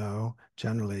people know,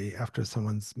 generally after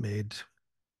someone's made,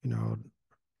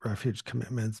 refuge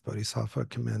commitments, bodhisattva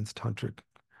commitments, tantric,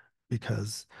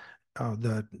 because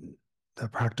the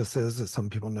practices, as some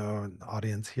people know, in the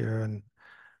audience here and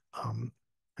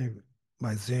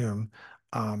my Zoom,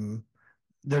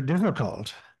 they're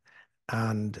difficult.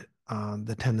 And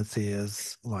the tendency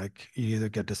is like you either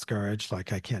get discouraged,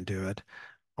 like I can't do it,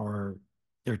 or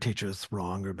your teacher's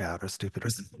wrong or bad or stupid or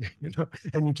something,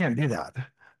 and you can't do that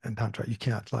in Tantra. You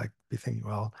can't like be thinking,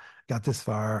 well, got this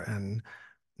far and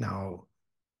now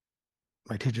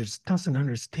my teacher just doesn't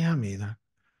understand me. I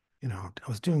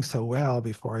was doing so well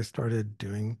before I started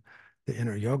doing the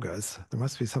inner yogas. There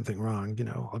must be something wrong,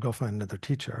 I'll go find another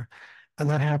teacher. And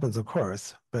that happens, of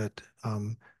course, but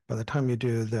by the time you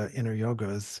do the inner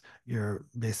yogas, your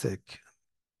basic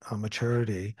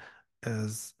maturity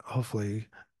is hopefully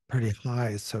pretty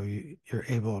high, so you're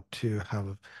able to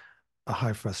have a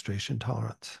high frustration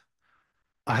tolerance.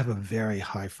 I have a very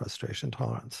high frustration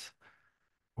tolerance,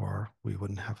 or we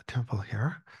wouldn't have a temple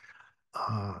here.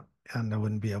 And I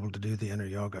wouldn't be able to do the inner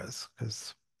yogas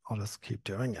because I'll just keep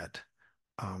doing it.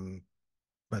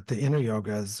 But the inner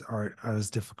yogas are as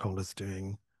difficult as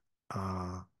doing,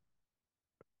 probably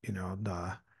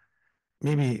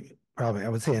I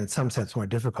would say in some sense more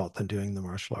difficult than doing the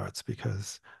martial arts,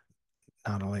 because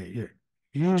not only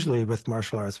usually with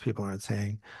martial arts, people aren't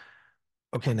saying,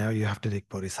 okay, now you have to take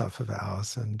bodhisattva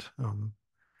vows and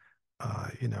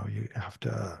you have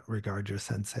to regard your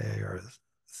sensei or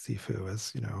sifu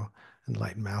as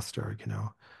enlightened master,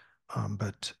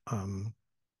 but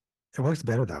it works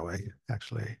better that way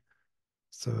actually.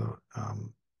 So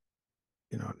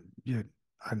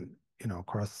of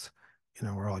course,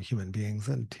 we're all human beings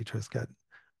and teachers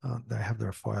they have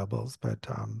their foibles, but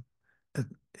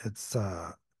it's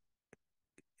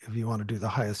if you want to do the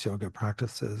highest yoga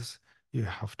practices, you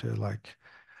have to like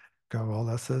go, well,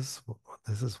 it's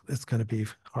going to be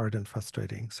hard and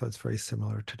frustrating. So it's very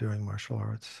similar to doing martial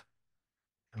arts,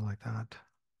 like that.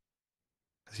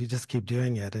 Because you just keep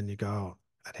doing it and you go,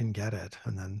 I didn't get it.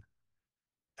 And then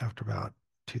after about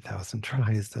 2,000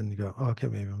 tries, then you go, oh, okay,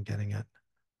 maybe I'm getting it.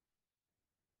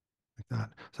 Like that.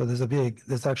 So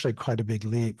there's actually quite a big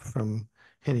leap from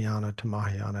Hinayana to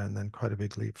Mahayana, and then quite a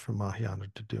big leap from Mahayana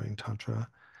to doing Tantra.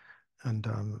 And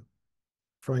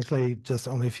frankly, just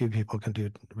only a few people can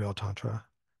do real Tantra.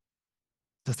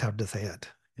 Just have to say it,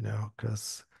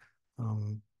 because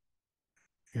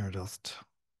you're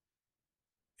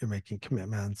making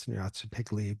commitments and you have to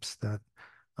take leaps that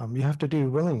you have to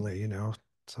do willingly,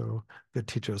 So a good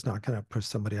teacher is not going to push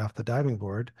somebody off the diving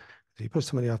board. If you push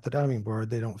somebody off the diving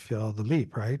board, they don't feel the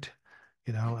leap, right?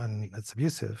 And it's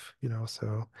abusive,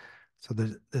 So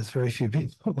there's very few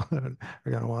people that are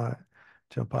going to want to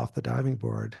jump off the diving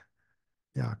board.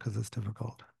 Yeah, because it's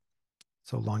difficult.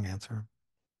 So long answer.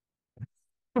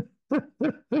 I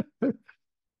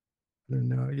don't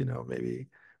know, maybe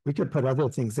we could put other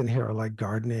things in here like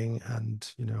gardening and,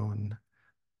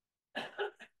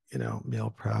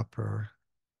 meal prep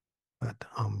but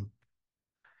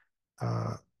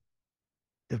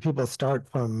if people start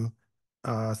from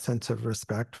a sense of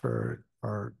respect for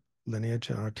our lineage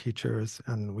and our teachers,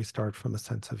 and we start from a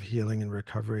sense of healing and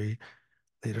recovery,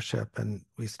 leadership, and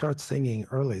we start singing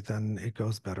early, then it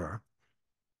goes better.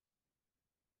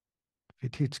 If you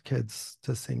teach kids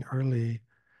to sing early,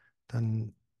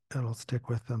 then it'll stick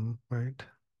with them, right?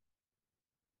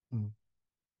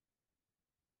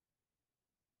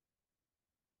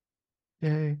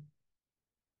 Yay.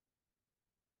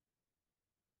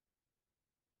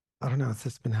 I don't know, has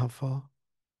this been helpful?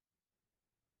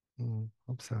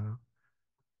 Hope so.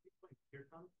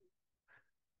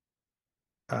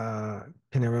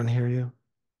 Can everyone hear you?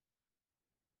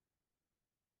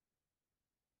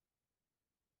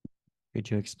 Could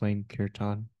you explain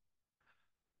kirtan?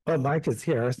 Well, Mike is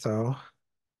here, so.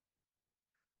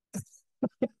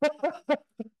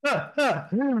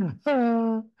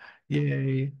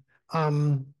 Yay.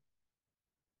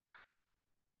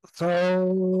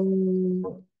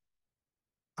 So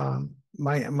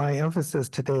my emphasis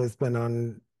today has been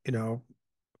on,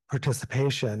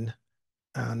 participation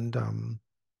and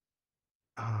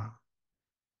uh,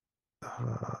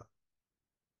 uh,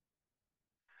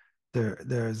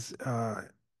 there's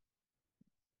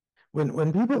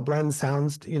when people blend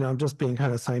sounds, I'm just being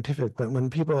kind of scientific, but when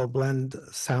people blend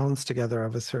sounds together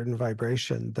of a certain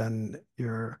vibration, then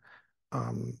your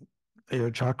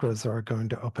chakras are going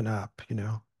to open up,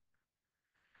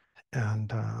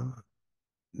 and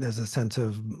there's a sense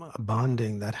of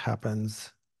bonding that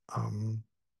happens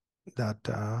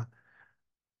that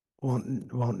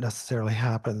won't necessarily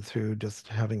happen through just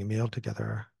having a meal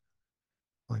together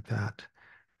like that.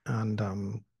 And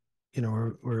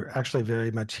we're actually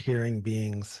very much hearing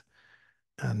beings,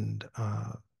 and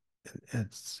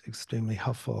it's extremely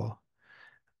helpful.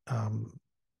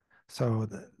 So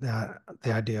the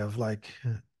idea of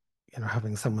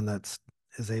having someone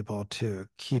is able to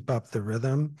keep up the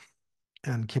rhythm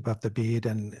and keep up the beat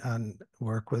and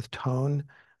work with tone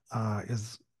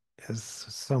is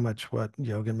so much what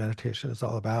yoga and meditation is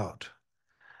all about.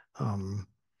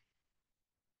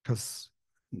 Because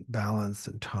balance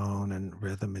and tone and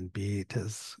rhythm and beat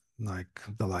is like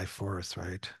the life force,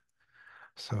 right?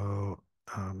 So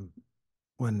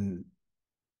when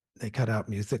they cut out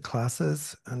music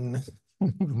classes and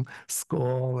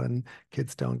school and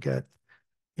kids don't get,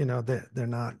 they're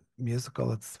not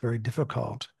musical, it's very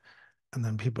difficult. And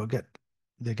then people get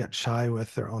shy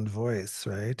with their own voice,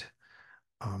 right?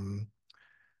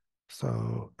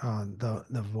 So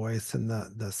the voice and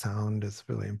the sound is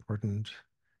really important.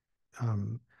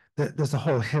 There's a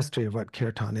whole history of what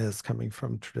kirtan is coming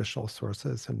from traditional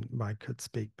sources, and Mike could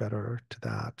speak better to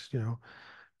that,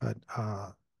 But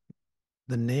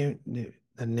the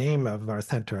name of our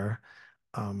center,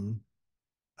 and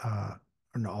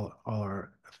all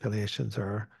our affiliations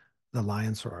are the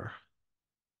Lion's Roar.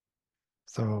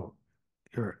 So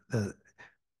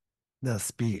the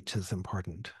speech is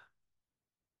important,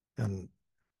 and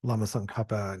Lama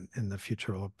Tsongkhapa in the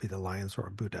future will be the Lion's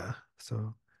Roar Buddha.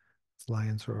 So it's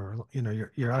Lion's Roar.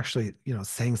 You're actually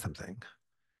saying something.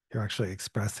 You're actually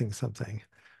expressing something,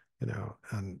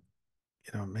 and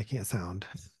making a sound.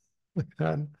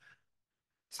 And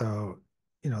so,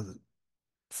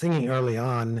 singing early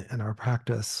on in our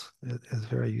practice is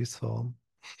very useful.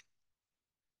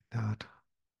 That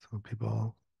so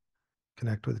people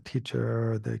connect with the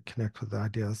teacher, they connect with the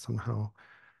ideas somehow,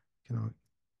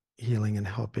 healing and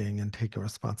helping and taking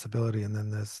responsibility, and then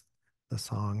the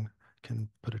song can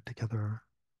put it together.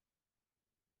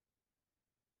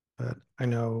 But I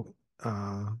know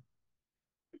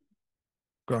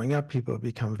growing up, people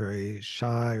become very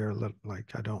shy or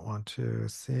like, I don't want to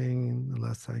sing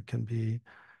unless I can be,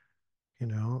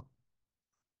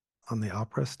 on the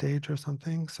opera stage or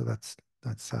something. So that's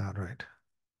sad, right?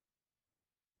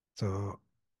 So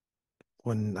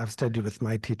when I've studied with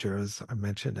my teachers, I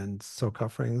mentioned in soak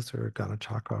offerings or Gana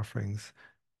Chakra offerings,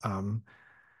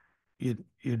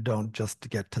 you don't just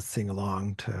get to sing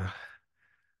along to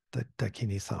the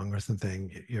Dakini song or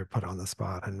something. You're put on the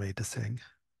spot and made to sing.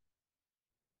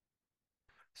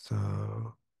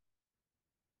 So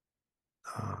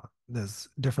there's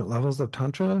different levels of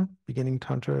Tantra. Beginning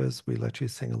Tantra is we let you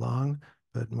sing along,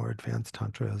 but more advanced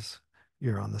Tantra is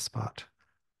you're on the spot.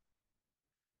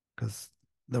 Because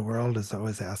the world is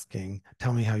always asking,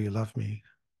 tell me how you love me,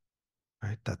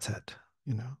 right? That's it,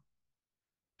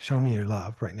 Show me your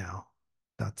love right now.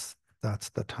 That's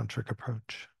the tantric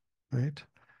approach, right?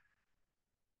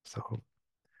 So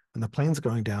when the plane's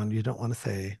going down, you don't want to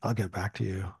say, I'll get back to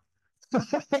you.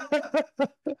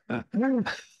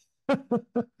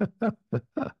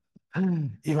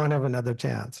 You won't have another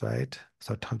chance, right?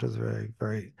 So tantra is very,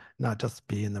 very not just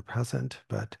be in the present,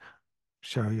 but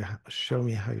show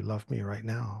me how you love me right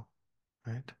now,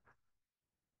 right?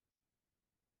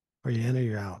 Are you in or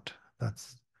you're out?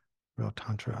 That's real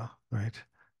tantra, right?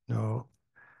 No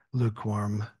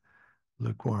lukewarm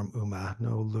uma,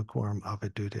 no lukewarm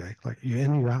avidute. Like you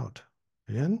in, you're out.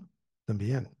 You're in, then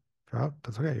be in. If you're out,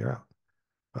 that's okay, you're out.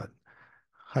 But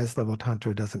highest level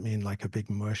tantra doesn't mean like a big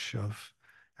mush of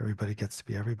everybody gets to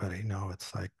be everybody. No,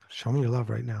 it's like, show me your love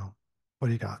right now. What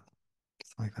do you got?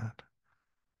 It's like that.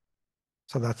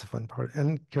 So that's a fun part.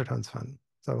 And kirtan's fun.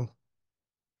 So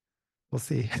we'll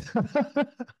see.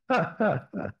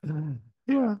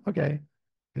 Yeah, okay.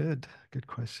 Good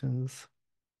questions.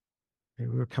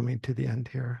 Maybe we're coming to the end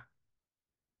here.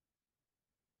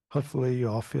 hopefully you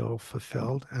all feel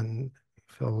fulfilled and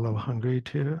feel a little hungry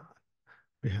too.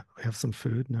 We have some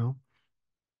food, no?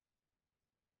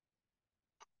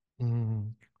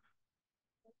 Mm.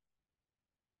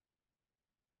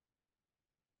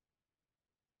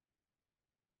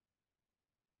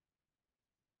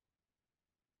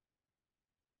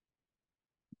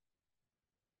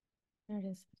 There it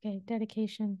is. Okay,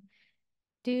 dedication.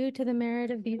 Due to the merit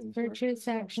of these virtuous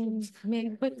actions, may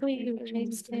quickly you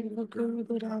taste the Guru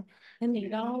Buddha and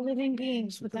lead all living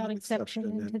beings without exception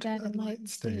into that enlightened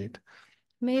state.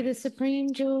 May the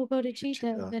supreme jewel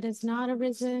bodhicitta that has not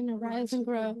arisen arise and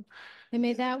grow, and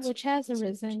may that which has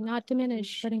arisen not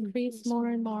diminish but increase more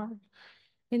and more.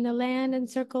 In the land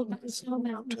encircled by snow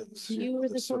mountains, you are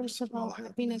the source of all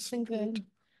happiness and good.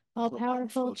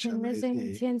 All-powerful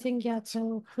Chenrezig Tenzin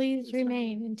Gyatso, please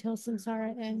remain until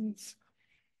samsara ends.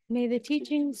 May the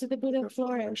teachings of the Buddha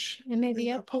flourish, and may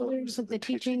the upholders of the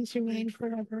teachings remain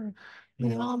forever.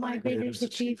 May all migrators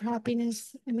achieve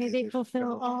happiness, and may they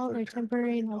fulfill all their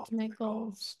temporary and ultimate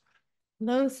goals.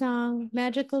 Losang,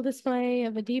 magical display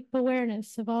of a deep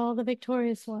awareness of all the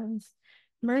victorious ones.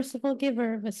 Merciful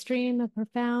giver of a stream of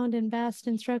profound and vast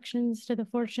instructions to the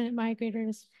fortunate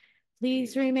migrators.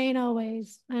 Please remain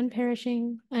always,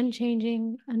 unperishing,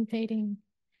 unchanging, unfading.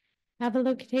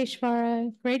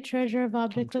 Avalokiteshvara, great treasure of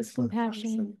objectless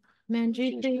compassion.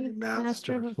 Manjushri,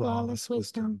 master of flawless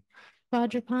wisdom.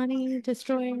 Vajrapani,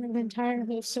 destroyer of entire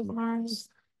hosts of Mars.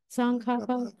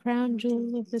 Tsongkhapa, crown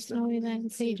jewel of the snowy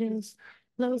land sages.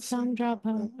 Losang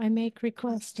Drapa, I make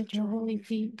request at your holy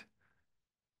feet.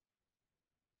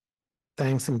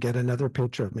 Thanks, and get another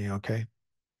picture of me, okay?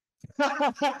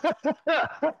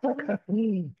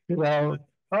 You know,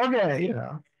 okay, you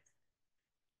know.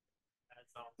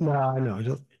 No, I know,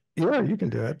 just, yeah, you can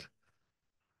do it.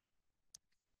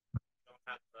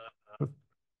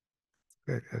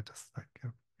 Good, just like, yeah.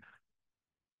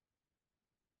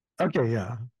 Okay,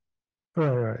 yeah.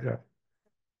 Right, yeah.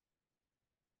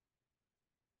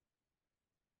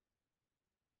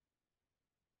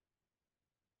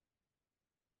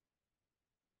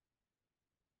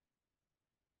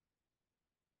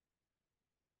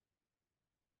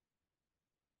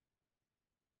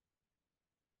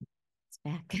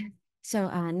 Back. So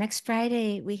next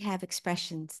Friday we have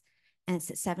expressions, and it's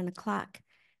at 7 o'clock.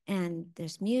 And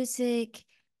there's music,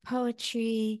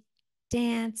 poetry,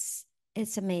 dance.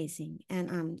 It's amazing.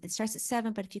 And it starts at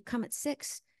 7, but if you come at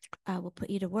 6, we'll put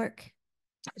you to work.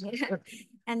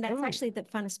 And that's actually the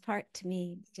funnest part to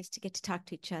me, just to get to talk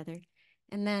to each other.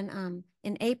 And then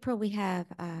in April, we have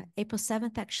April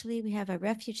 7th, actually, we have a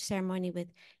refuge ceremony with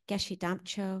Geshe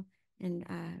Gyatso and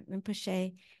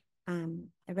Rinpoche.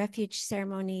 A refuge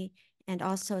ceremony, and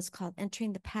also it's called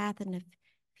Entering the Path. And if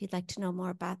you'd like to know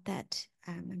more about that,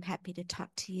 I'm happy to talk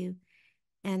to you.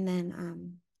 And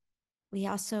then we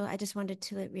also, I just wanted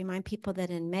to remind people that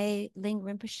in May, Ling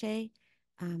Rinpoche,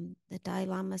 the Dalai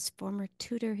Lama's former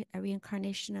tutor, a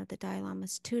reincarnation of the Dalai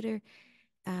Lama's tutor,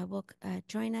 will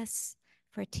join us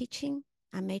for a teaching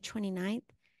on May 29th.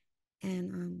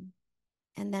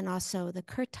 And then also the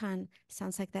kirtan,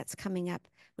 sounds like that's coming up,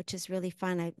 which is really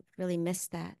fun. I really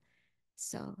missed that.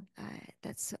 So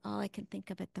that's all I can think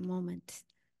of at the moment.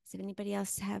 Does anybody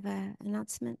else have an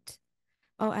announcement?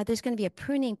 Oh, there's going to be a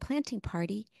pruning planting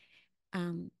party.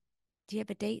 Do you have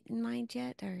a date in mind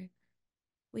yet? Or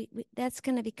that's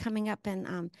going to be coming up,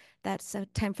 and that's a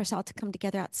time for us all to come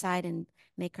together outside and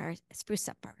make our spruce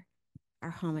up our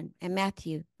home. And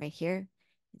Matthew right here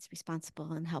is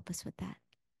responsible and help us with that.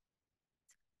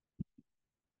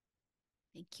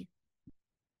 Thank you.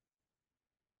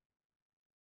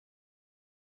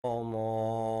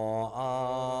 Omo